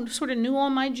 sort of knew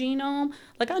on my genome.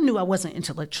 Like I knew I wasn't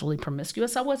intellectually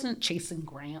promiscuous. I wasn't chasing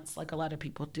grants like a lot of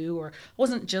people do, or I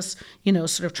wasn't just,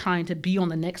 sort of trying to be on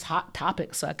the next hot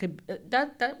topic so I could,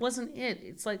 that wasn't it.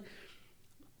 It's like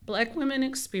Black women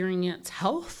experience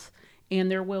health and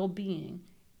their well-being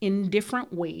in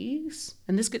different ways.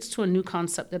 And this gets to a new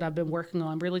concept that I've been working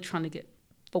on, really trying to get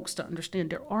folks to understand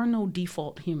there are no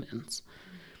default humans.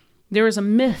 There is a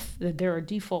myth that there are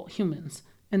default humans,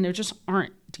 and there just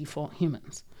aren't default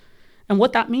humans. And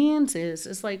what that means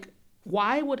is like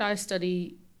why would I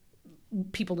study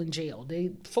people in jail?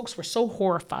 Folks were so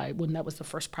horrified when that was the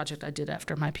first project I did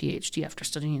after my PhD, after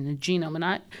studying the genome.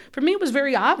 And for me, it was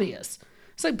very obvious.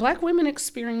 It's like Black women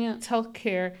experience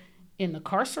healthcare in the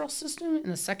carceral system, in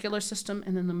the secular system,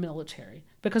 and in the military,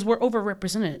 because we're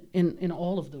overrepresented in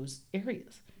all of those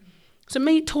areas. So it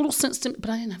made total sense to me, but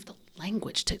I didn't have the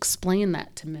language to explain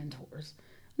that to mentors.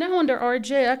 Now under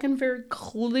RJ, I can very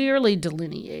clearly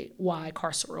delineate why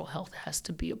carceral health has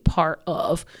to be a part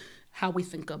of how we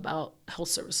think about health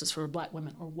services for Black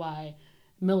women, or why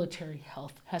military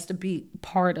health has to be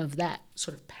part of that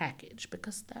sort of package,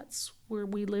 because that's where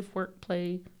we live, work,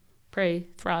 play, pray,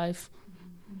 thrive,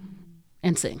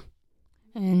 and sing.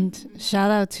 And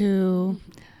shout out to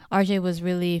RJ was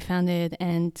really founded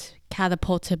and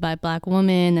catapulted by Black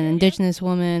women and Indigenous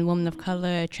women, women of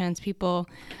color, trans people.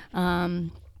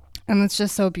 And it's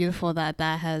just so beautiful that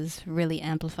has really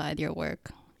amplified your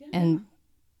work and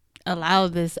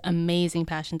allowed this amazing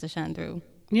passion to shine through.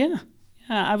 Yeah,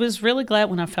 I was really glad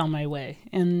when I found my way.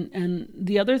 And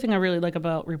the other thing I really like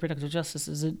about reproductive justice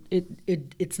is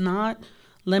it's not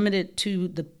limited to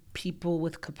the people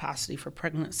with capacity for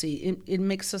pregnancy. It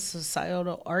makes a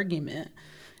societal argument,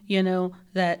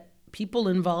 that people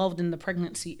involved in the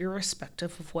pregnancy,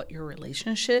 irrespective of what your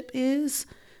relationship is,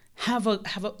 have a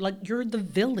like, you're the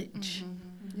village.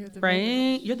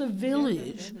 Right? You're the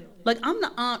village. Like, I'm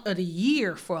the aunt of the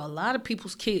year for a lot of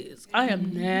people's kids. I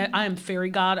am fairy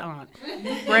god aunt.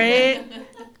 Right?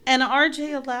 And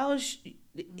RJ allows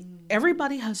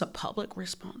everybody has a public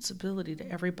responsibility to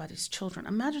everybody's children.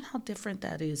 Imagine how different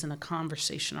that is in a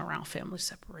conversation around family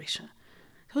separation.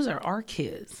 Those are our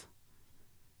kids.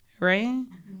 Right?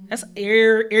 That's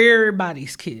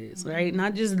everybody's kids, right?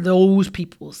 Not just those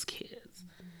people's kids.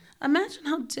 Imagine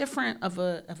how different of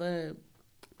a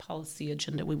policy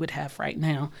agenda we would have right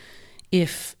now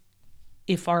if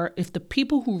the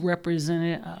people who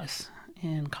represented us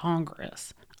in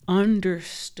Congress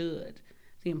understood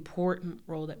the important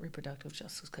role that reproductive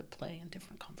justice could play in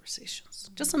different conversations.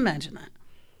 Just imagine that,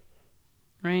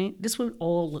 right? This would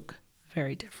all look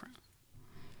very different.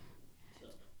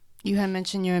 You had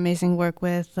mentioned your amazing work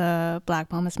with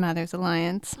Black Mamas Matters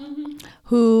Alliance.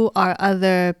 Who are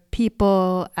other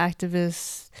people,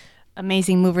 activists,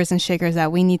 amazing movers and shakers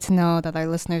that we need to know, that our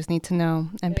listeners need to know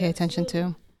and pay attention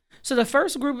to? So the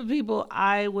first group of people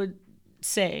I would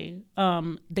say,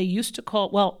 they used to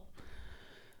call,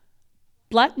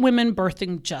 Black Women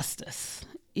Birthing Justice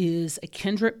is a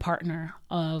kindred partner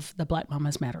of the Black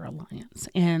Mamas Matter Alliance.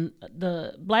 And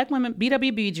the Black Women,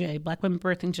 BWBJ, Black Women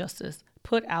Birthing Justice,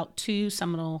 put out 2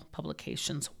 seminal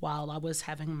publications while I was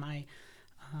having my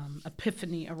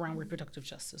epiphany around reproductive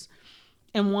justice.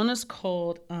 And one is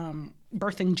called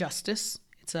Birthing Justice.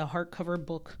 It's a hardcover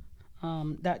book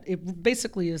that it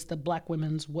basically is the Black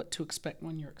women's What to Expect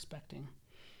When You're Expecting.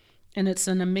 And it's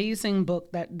an amazing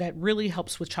book that really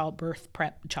helps with childbirth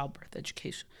prep, childbirth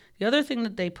education. The other thing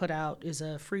that they put out is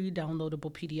a free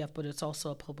downloadable PDF, but it's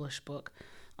also a published book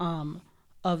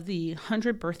of the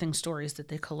 100 birthing stories that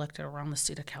they collected around the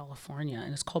state of California.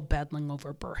 And it's called Battling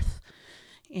Over Birth.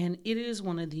 And it is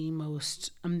one of the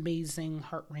most amazing,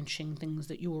 heart-wrenching things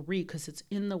that you will read, because it's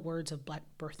in the words of Black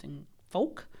birthing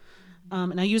folk.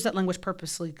 And I use that language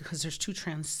purposely because there's 2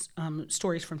 trans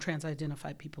stories from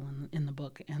trans-identified people in the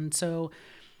book. And so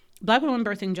Black Women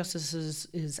Birthing Justice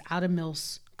is out of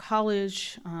Mills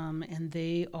College, and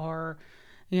they are,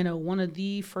 one of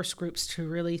the first groups to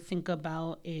really think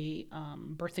about a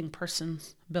birthing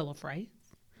person's Bill of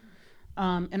Rights.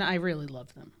 And I really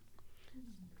love them.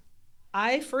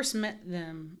 I first met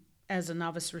them as a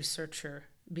novice researcher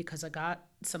because I got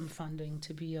some funding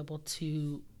to be able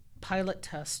to pilot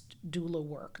test doula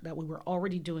work that we were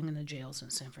already doing in the jails in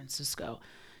San Francisco,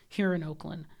 here in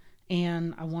Oakland.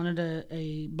 And I wanted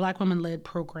a Black women-led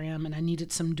program, and I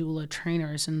needed some doula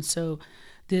trainers. And so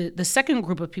the second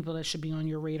group of people that should be on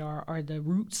your radar are the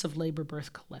Roots of Labor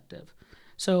Birth Collective,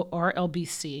 so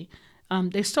RLBC.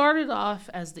 They started off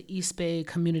as the East Bay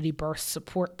Community Birth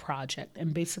Support Project,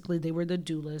 and basically they were the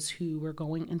doulas who were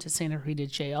going into Santa Rita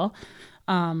Jail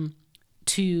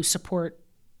to support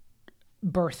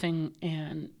birthing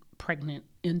and pregnant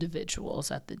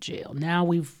individuals at the jail. Now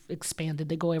we've expanded.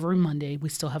 They go every Monday. We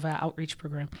still have an outreach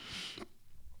program.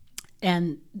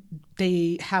 And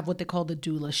they have what they call the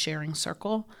Doula Sharing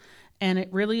Circle. And it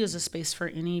really is a space for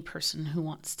any person who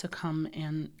wants to come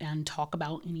and talk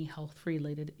about any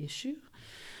health-related issue.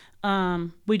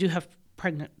 We do have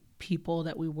pregnant people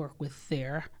that we work with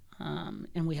there,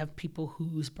 and we have people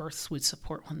whose births we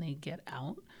support when they get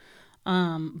out.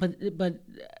 But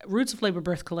Roots of Labor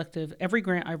Birth Collective, every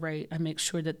grant I write, I make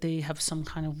sure that they have some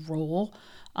kind of role,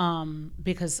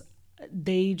 because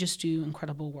they just do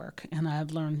incredible work. And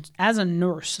I've learned, as a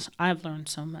nurse, I've learned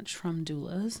so much from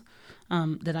doulas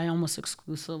that I almost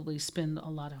exclusively spend a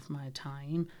lot of my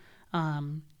time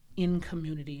in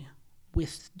community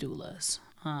with doulas.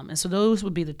 And so those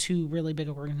would be the two really big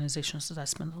organizations that I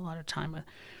spend a lot of time with.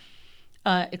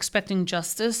 Expecting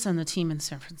Justice and the team in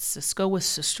San Francisco with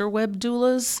Sister Web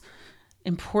doulas,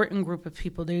 important group of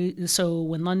people. So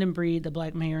when London Breed, the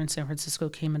Black mayor in San Francisco,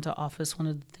 came into office, one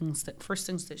of the first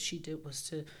things that she did was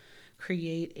to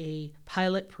create a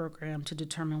pilot program to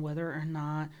determine whether or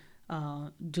not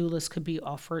doulas could be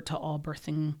offered to all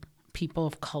birthing people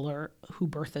of color who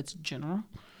birth as general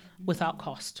without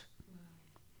cost.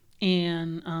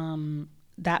 And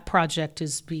that project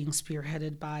is being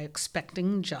spearheaded by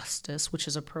Expecting Justice, which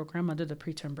is a program under the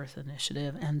Preterm Birth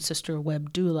Initiative, and Sister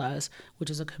Web Doulas,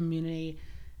 which is a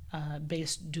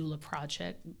community-based doula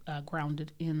project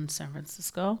grounded in San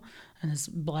Francisco, and it's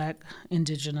Black,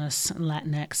 Indigenous, and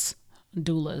Latinx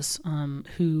doulas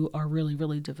who are really,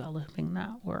 really developing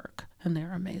that work, and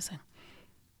they're amazing.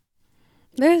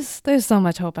 There's so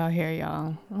much hope out here,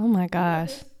 y'all. Oh my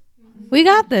gosh. We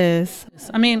got this.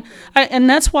 I mean, and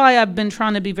that's why I've been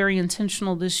trying to be very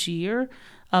intentional this year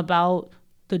about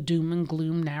the doom and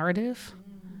gloom narrative.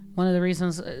 One of the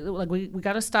reasons, like, we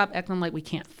got to stop acting like we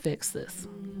can't fix this.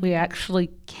 We actually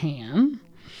can.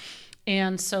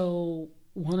 And so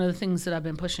one of the things that I've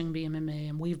been pushing BMMA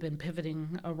and we've been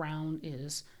pivoting around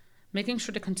is making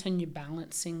sure to continue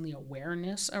balancing the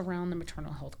awareness around the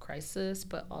maternal health crisis,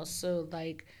 but also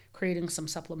like creating some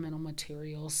supplemental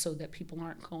materials so that people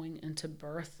aren't going into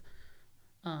birth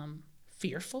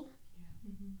fearful,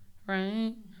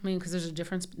 right? I mean, because there's a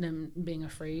difference in being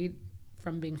afraid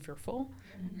from being fearful,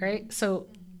 right? So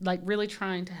like really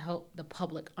trying to help the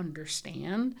public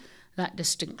understand that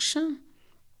distinction,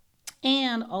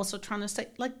 and also trying to say,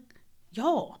 like,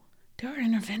 y'all, there are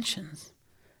interventions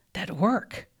that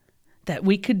work, that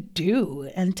we could do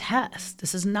and test.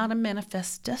 This is not a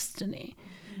manifest destiny,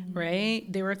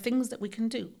 right? There are things that we can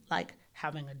do, like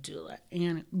having a doula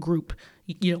and group,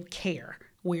 care,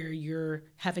 where you're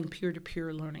having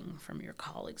peer-to-peer learning from your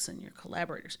colleagues and your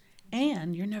collaborators,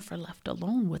 and you're never left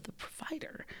alone with a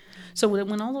provider. So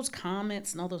when all those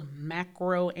comments and all those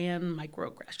macro and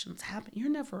microaggressions happen, you're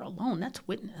never alone. That's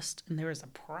witnessed, and there is a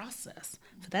process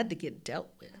for that to get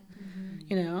dealt with.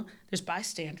 There's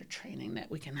bystander training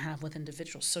that we can have with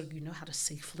individuals, so you know how to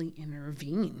safely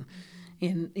intervene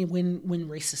in when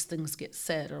racist things get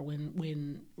said, or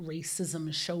when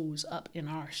racism shows up in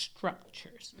our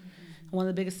structures. One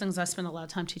of the biggest things I spend a lot of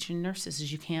time teaching nurses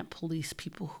is you can't police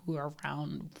people who are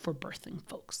around for birthing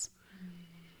folks.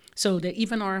 So that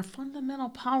even our fundamental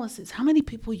policies, how many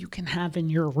people you can have in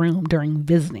your room during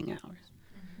visiting hours.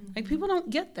 Like, people don't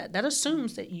get that. That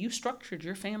assumes that you structured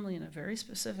your family in a very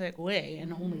specific way,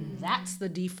 and only that's the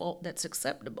default that's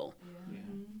acceptable.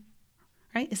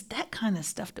 Right? It's that kind of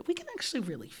stuff that we can actually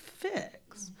really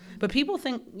fix. But people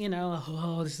think,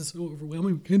 oh, this is so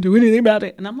overwhelming, we can't do anything about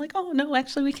it. And I'm like, oh, no,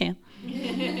 actually we can.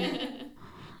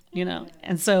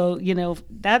 And so,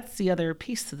 that's the other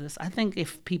piece to this. I think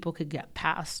if people could get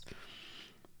past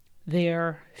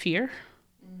their fear,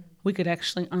 we could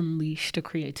actually unleash the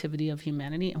creativity of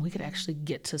humanity, and we could actually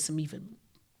get to some even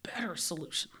better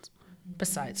solutions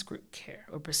besides group care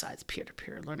or besides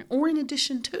peer-to-peer learning, or in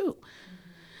addition to.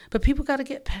 But people got to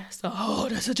get past, oh,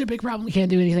 that's such a big problem, we can't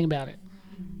do anything about it.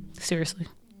 Seriously.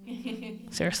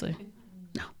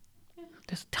 No.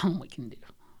 There's a ton we can do,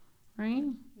 right?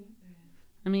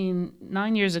 I mean,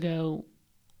 9 years ago,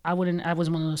 I was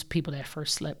one of those people that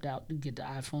first slept out to get the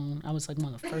iPhone. I was like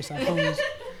one of the first iPhones.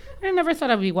 I never thought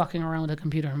I'd be walking around with a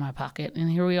computer in my pocket. And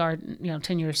here we are,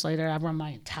 10 years later, I've run my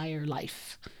entire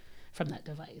life from that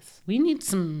device. We need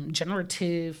some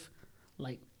generative,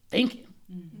 thinking.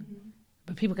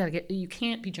 But people you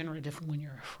can't be generative when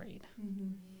you're afraid.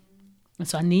 And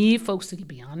so I need folks to get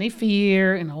beyond their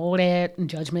fear and all that, and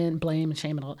judgment and blame and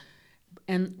shame and all.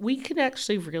 And we could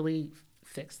actually really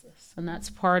fix this. And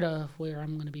that's part of where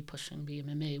I'm going to be pushing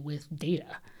BMMA with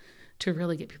data to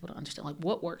really get people to understand,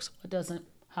 what works, what doesn't.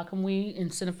 How can we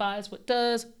incentivize what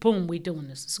does? Boom, we doing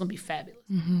this. It's going to be fabulous.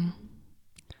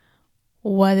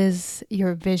 What is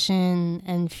your vision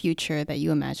and future that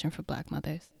you imagine for Black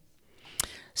mothers?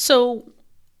 So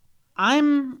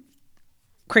I'm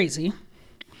crazy.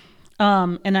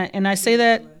 And I say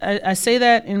that I say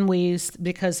that in ways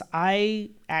because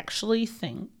I actually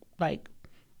think, I'm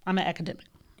an academic,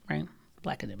 right?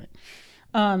 Black academic.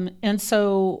 And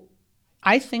so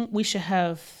I think we should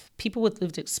have people with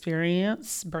lived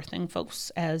experience birthing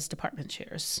folks as department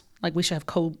chairs. We should have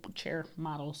co-chair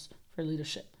models for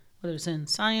leadership, whether it's in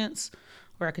science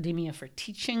or academia for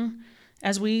teaching,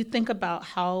 as we think about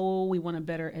how we want to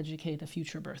better educate the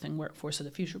future birthing workforce or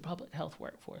the future public health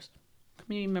workforce,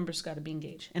 community members got to be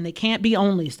engaged. And they can't be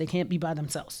onlys. They can't be by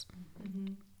themselves.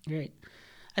 Right.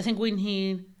 I think we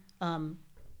need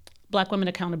Black women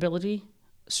accountability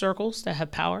circles that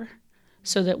have power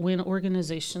so that when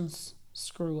organizations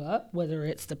screw up, whether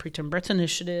it's the Preterm Birth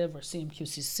Initiative or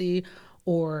CMQCC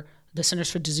or the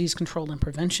Centers for Disease Control and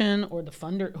Prevention or the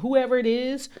funder, whoever it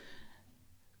is,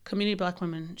 community Black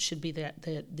women should be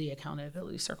the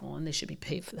accountability circle, and they should be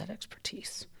paid for that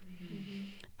expertise.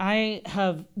 I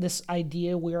have this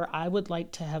idea where I would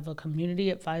like to have a community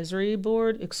advisory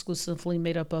board exclusively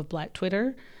made up of Black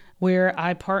Twitter, where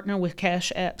I partner with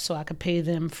Cash App so I could pay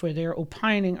them for their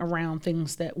opining around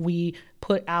things that we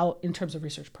put out in terms of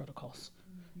research protocols,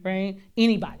 right?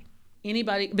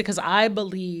 Anybody, because I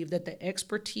believe that the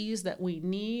expertise that we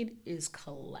need is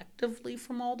collectively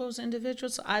from all those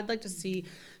individuals. So I'd like to see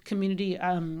community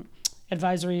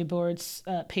advisory boards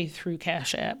pay through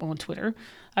Cash App on Twitter.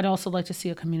 I'd also like to see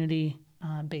a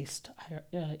community-based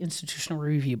institutional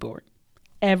review board.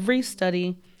 Every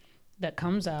study that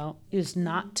comes out is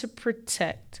not to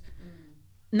protect,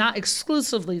 not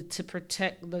exclusively to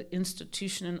protect the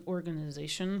institution and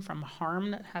organization from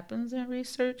harm that happens in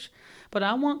research, but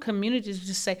I want communities to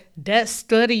just say, that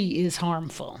study is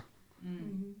harmful,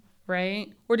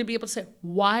 right? Or to be able to say,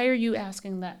 why are you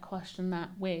asking that question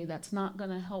that way? That's not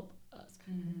gonna help us.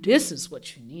 This is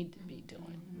what you need to be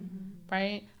doing,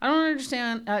 right? I don't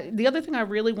understand. The other thing I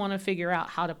really wanna figure out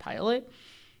how to pilot,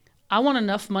 I want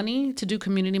enough money to do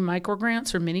community micro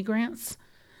grants or mini grants,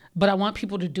 but I want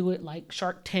people to do it like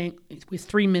Shark Tank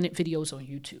with 3-minute videos on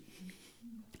YouTube.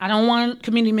 I don't want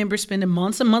community members spending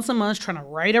months and months and months trying to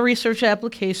write a research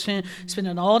application,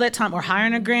 spending all that time, or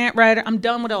hiring a grant writer. I'm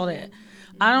done with all that.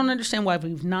 I don't understand why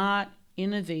we've not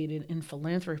innovated in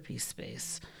philanthropy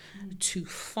space to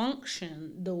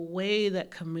function the way that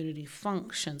community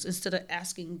functions instead of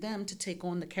asking them to take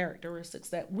on the characteristics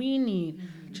that we need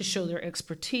to show their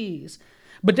expertise.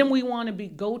 But then we want to be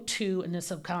go-to and then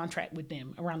subcontract with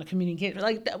them around the community engagement.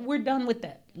 Like, we're done with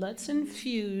that. Let's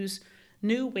infuse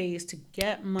new ways to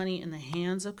get money in the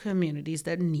hands of communities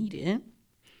that need it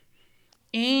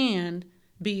and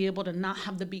be able to not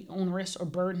have to be onerous or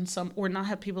burdensome or not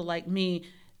have people like me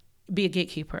be a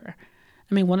gatekeeper.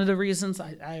 I mean, one of the reasons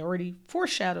I already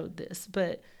foreshadowed this,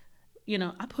 but, you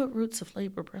know, I put Roots of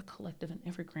Labor Birth Collective in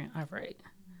every grant I write.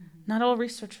 Not all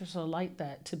researchers are like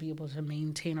that to be able to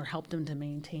maintain or help them to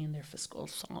maintain their fiscal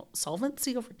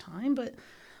solvency over time. But,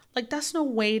 like, that's no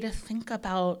way to think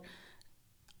about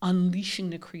unleashing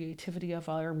the creativity of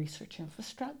our research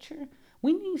infrastructure.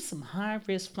 We need some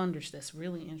high-risk funders that's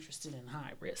really interested in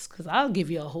high risk, because I'll give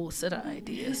you a whole set of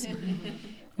ideas,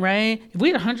 right? If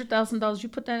we had $100,000, you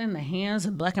put that in the hands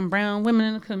of Black and brown women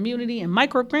in the community and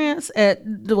micro grants at,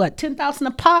 what, $10,000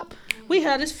 a pop? We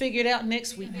had this figured out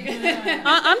next week.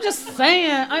 I'm just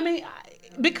saying, I mean,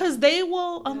 because they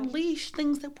will unleash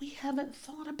things that we haven't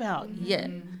thought about yet,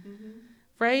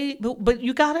 right? But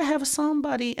you got to have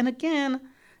somebody, and again,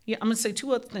 yeah, I'm going to say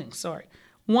two other things, sorry.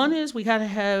 One is we got to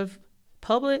have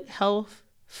public health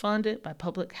funded by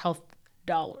public health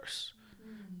dollars,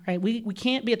 right? We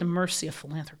can't be at the mercy of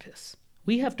philanthropists.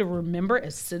 We have to remember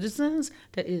as citizens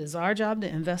that it is our job to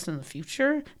invest in the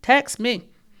future. Tax me.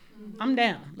 I'm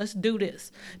down. Let's do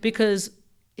this. Because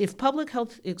if public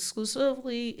health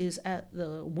exclusively is at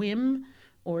the whim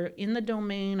or in the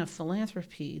domain of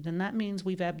philanthropy, then that means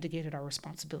we've abdicated our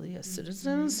responsibility as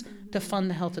citizens to fund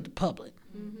the health of the public.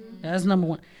 That's number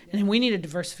one. And then we need a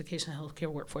diversification of the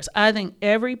healthcare workforce. I think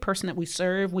every person that we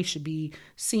serve, we should be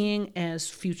seeing as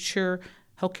future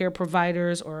healthcare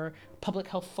providers or public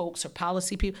health folks or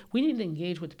policy people. We need to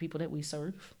engage with the people that we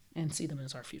serve and see them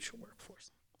as our future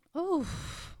workforce. Oh,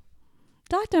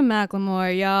 Dr.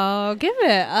 McLemore, y'all, give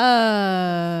it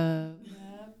up.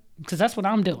 Because that's what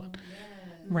I'm doing,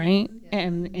 right?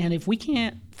 And if we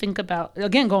can't think about,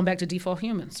 again, going back to default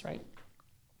humans, right?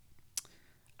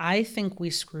 I think we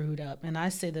screwed up, and I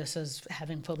say this as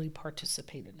having fully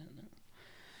participated in it.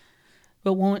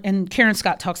 But and Karen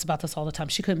Scott talks about this all the time.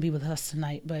 She couldn't be with us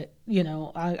tonight, but, you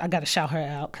know, I got to shout her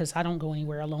out because I don't go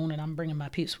anywhere alone, and I'm bringing my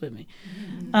peeps with me.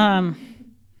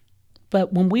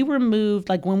 But when we removed,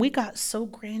 like when we got so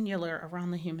granular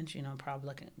around the Human Genome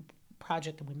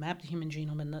Project, and we mapped the human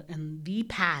genome, and the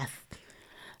path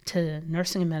to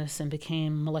nursing and medicine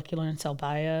became molecular and cell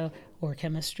bio or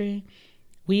chemistry,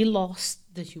 we lost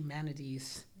the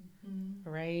humanities,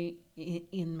 right,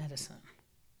 in medicine.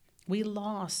 We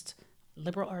lost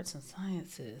liberal arts and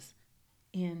sciences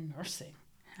in nursing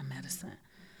and medicine.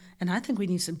 And I think we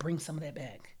need to bring some of that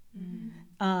back.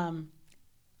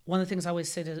 one of the things I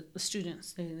always say to the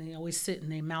students, they always sit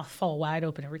and their mouth fall wide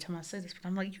open every time I say this, but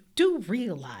I'm like, you do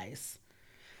realize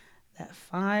that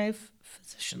 5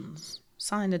 physicians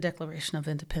signed the Declaration of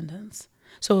Independence.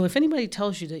 So if anybody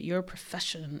tells you that your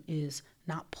profession is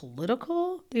not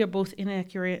political, they are both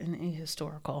inaccurate and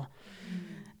ahistorical.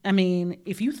 I mean,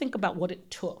 if you think about what it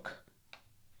took,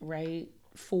 right,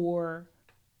 for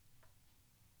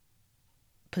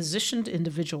positioned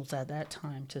individuals at that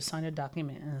time to sign a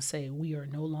document and say, we are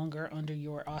no longer under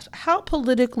your auspices. How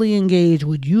politically engaged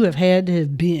would you have had to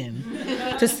have been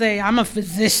to say, I'm a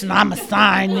physician, I'm going to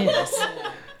sign this?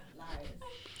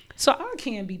 So I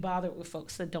can't be bothered with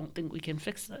folks that don't think we can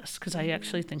fix this, because I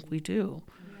actually think we do.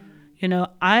 You know,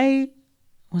 I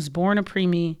was born a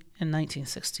preemie in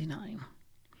 1969.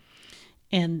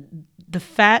 And the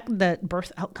fact that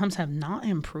birth outcomes have not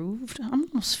improved, I'm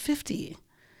almost 50.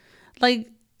 Like,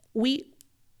 we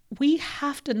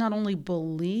have to not only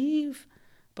believe,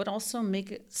 but also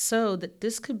make it so that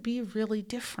this could be really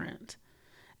different.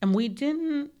 And we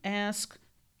didn't ask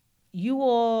you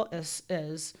all as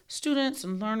students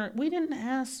and learners, we didn't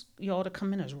ask y'all to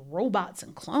come in as robots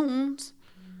and clones.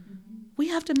 We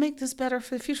have to make this better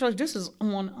for the future. Like, this is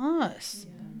on us,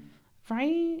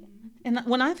 right? And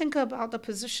when I think about the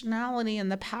positionality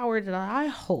and the power that I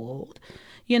hold,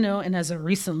 you know, and as a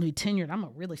recently tenured, I'm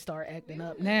going to really start acting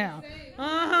up now.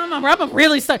 I'm going to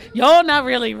really start. Y'all not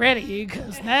really ready,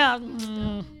 because now,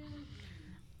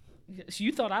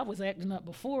 you thought I was acting up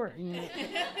before. You know.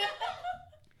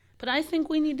 But I think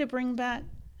we need to bring back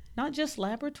not just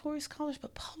laboratory scholars,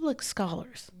 but public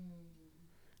scholars.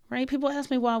 Right? People ask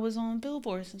me why I was on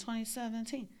billboards in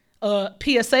 2017.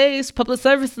 PSAs, public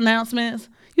service announcements.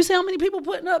 You see how many people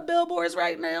putting up billboards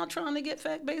right now trying to get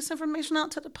fact-based information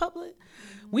out to the public?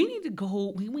 We need to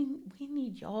go, we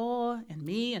need y'all and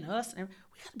me and us, and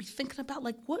we got to be thinking about,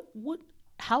 like,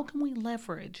 how can we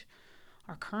leverage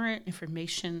our current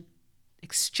information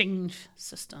exchange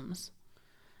systems,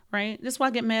 right? This is why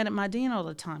I get mad at my dean all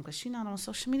the time, because she's not on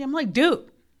social media. I'm like, dude,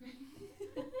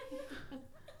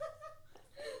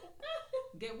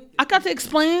 I got to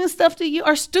explain stuff to you.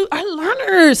 Our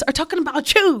learners are talking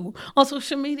about you on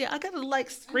social media. I got to, like,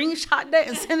 screenshot that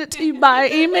and send it to you by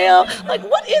email. Like,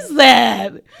 what is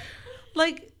that?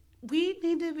 Like, we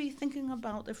need to be thinking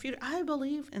about the future. I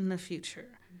believe in the future,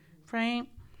 right?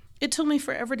 It took me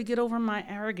forever to get over my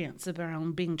arrogance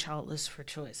around being childless for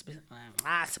choice.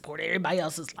 I support everybody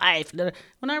else's life.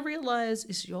 When I realized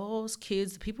it's y'all's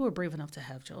kids, the people who are brave enough to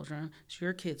have children, it's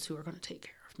your kids who are going to take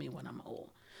care of me when I'm old.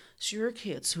 It's your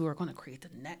kids who are going to create the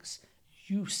next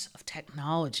use of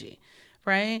technology,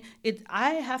 right?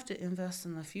 I have to invest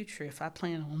in the future if I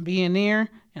plan on being there,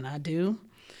 and I do.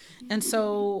 And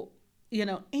so, you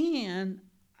know, and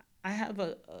I have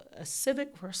a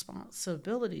civic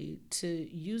responsibility to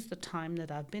use the time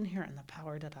that I've been here and the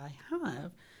power that I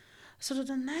have so that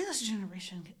the next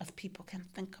generation of people can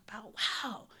think about,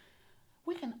 wow,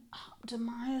 we can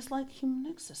optimize, like,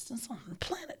 human existence on the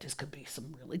planet. This could be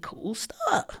some really cool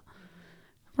stuff,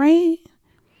 right?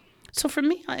 So for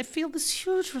me, I feel this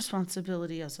huge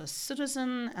responsibility as a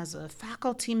citizen, as a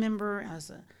faculty member,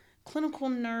 as a clinical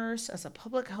nurse, as a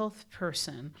public health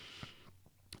person,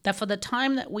 that for the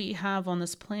time that we have on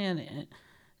this planet,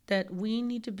 that we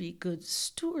need to be good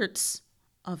stewards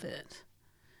of it.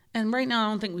 And right now, I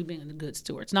don't think we've been good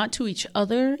stewards, not to each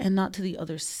other and not to the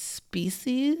other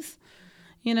species.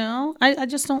 You know, I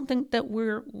just don't think that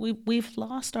we've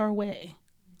lost our way,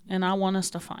 and I want us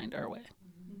to find our way.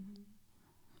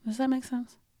 Does that make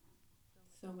sense?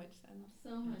 So much sense.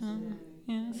 So much sense.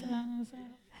 Yeah.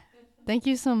 Thank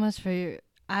you so much for your.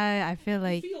 I feel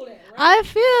like Feel that, right? I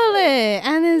feel it,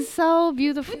 and it's so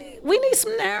beautiful. We need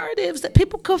some narratives that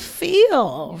people could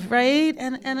feel, right?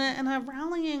 And a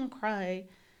rallying cry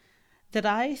that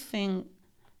I think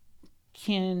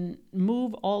can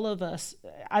move all of us.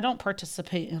 I don't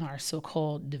participate in our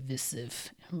so-called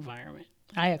divisive environment.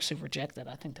 I actually reject that.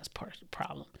 I think that's part of the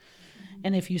problem. Mm-hmm.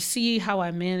 And if you see how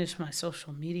I manage my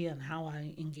social media and how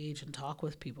I engage and talk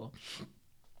with people,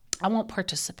 I won't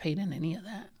participate in any of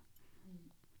that,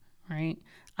 right?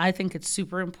 I think it's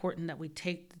super important that we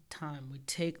take the time, we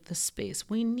take the space.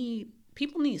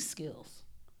 People need skills.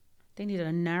 They need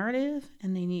a narrative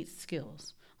and they need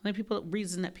skills.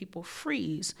 Reason that people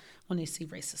freeze when they see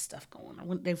racist stuff going on.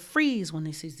 When they freeze when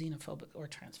they see xenophobic or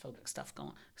transphobic stuff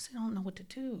going, because they don't know what to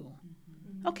do.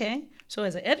 Mm-hmm. Okay, so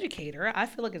as an educator, I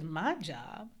feel like it's my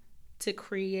job to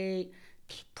create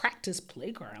practice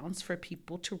playgrounds for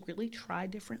people to really try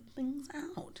different things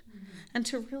out, and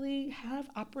to really have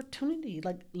opportunity.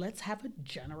 Like, let's have a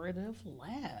generative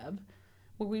lab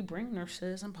where we bring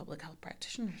nurses and public health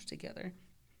practitioners together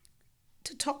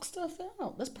to talk stuff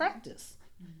out. Let's practice.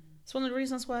 It's one of the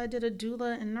reasons why I did a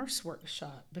doula and nurse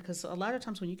workshop, because a lot of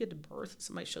times when you get to birth,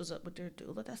 somebody shows up with their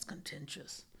doula, that's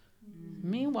contentious.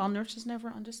 Meanwhile, nurses never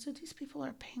understood these people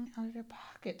are paying out of their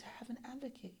pocket to have an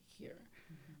advocate here.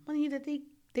 Money that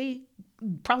they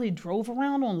probably drove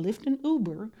around on Lyft and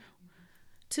Uber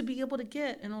to be able to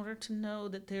get in order to know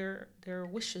that their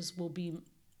wishes will be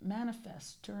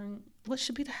manifest during what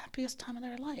should be the happiest time of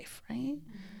their life, right?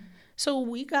 So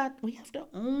we have to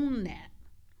own that.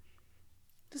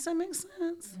 Does that make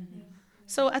sense?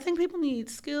 So I think people need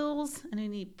skills and they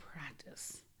need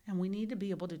practice. And we need to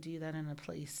be able to do that in a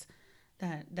place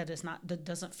that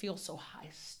doesn't feel so high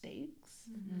stakes.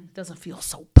 It doesn't feel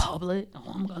so public.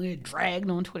 Oh, I'm gonna get dragged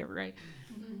on Twitter, right?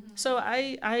 So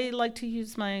I like to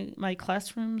use my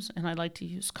classrooms, and I like to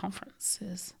use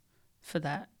conferences for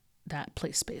that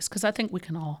play space, because I think we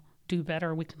can all do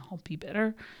better. We can all be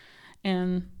better.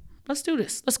 And let's do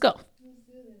this. Let's go.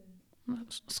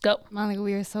 Let's go. Monica,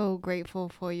 we are so grateful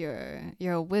for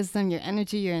your wisdom, your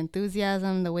energy, your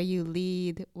enthusiasm, the way you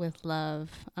lead with love.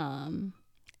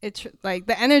 It's like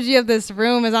the energy of this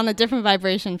room is on a different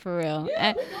vibration for real.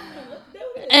 Yeah,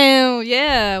 and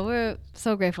yeah, we're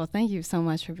so grateful. Thank you so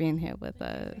much for being here with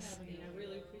us. I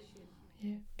really appreciate it.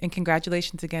 Yeah. And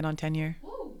congratulations again on tenure.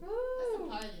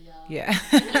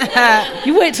 Yeah.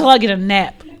 You wait till I get a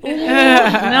nap.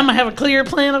 And I'm going to have a clear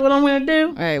plan of what I'm going to do.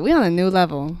 All right, we're on a new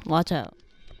level. Watch out.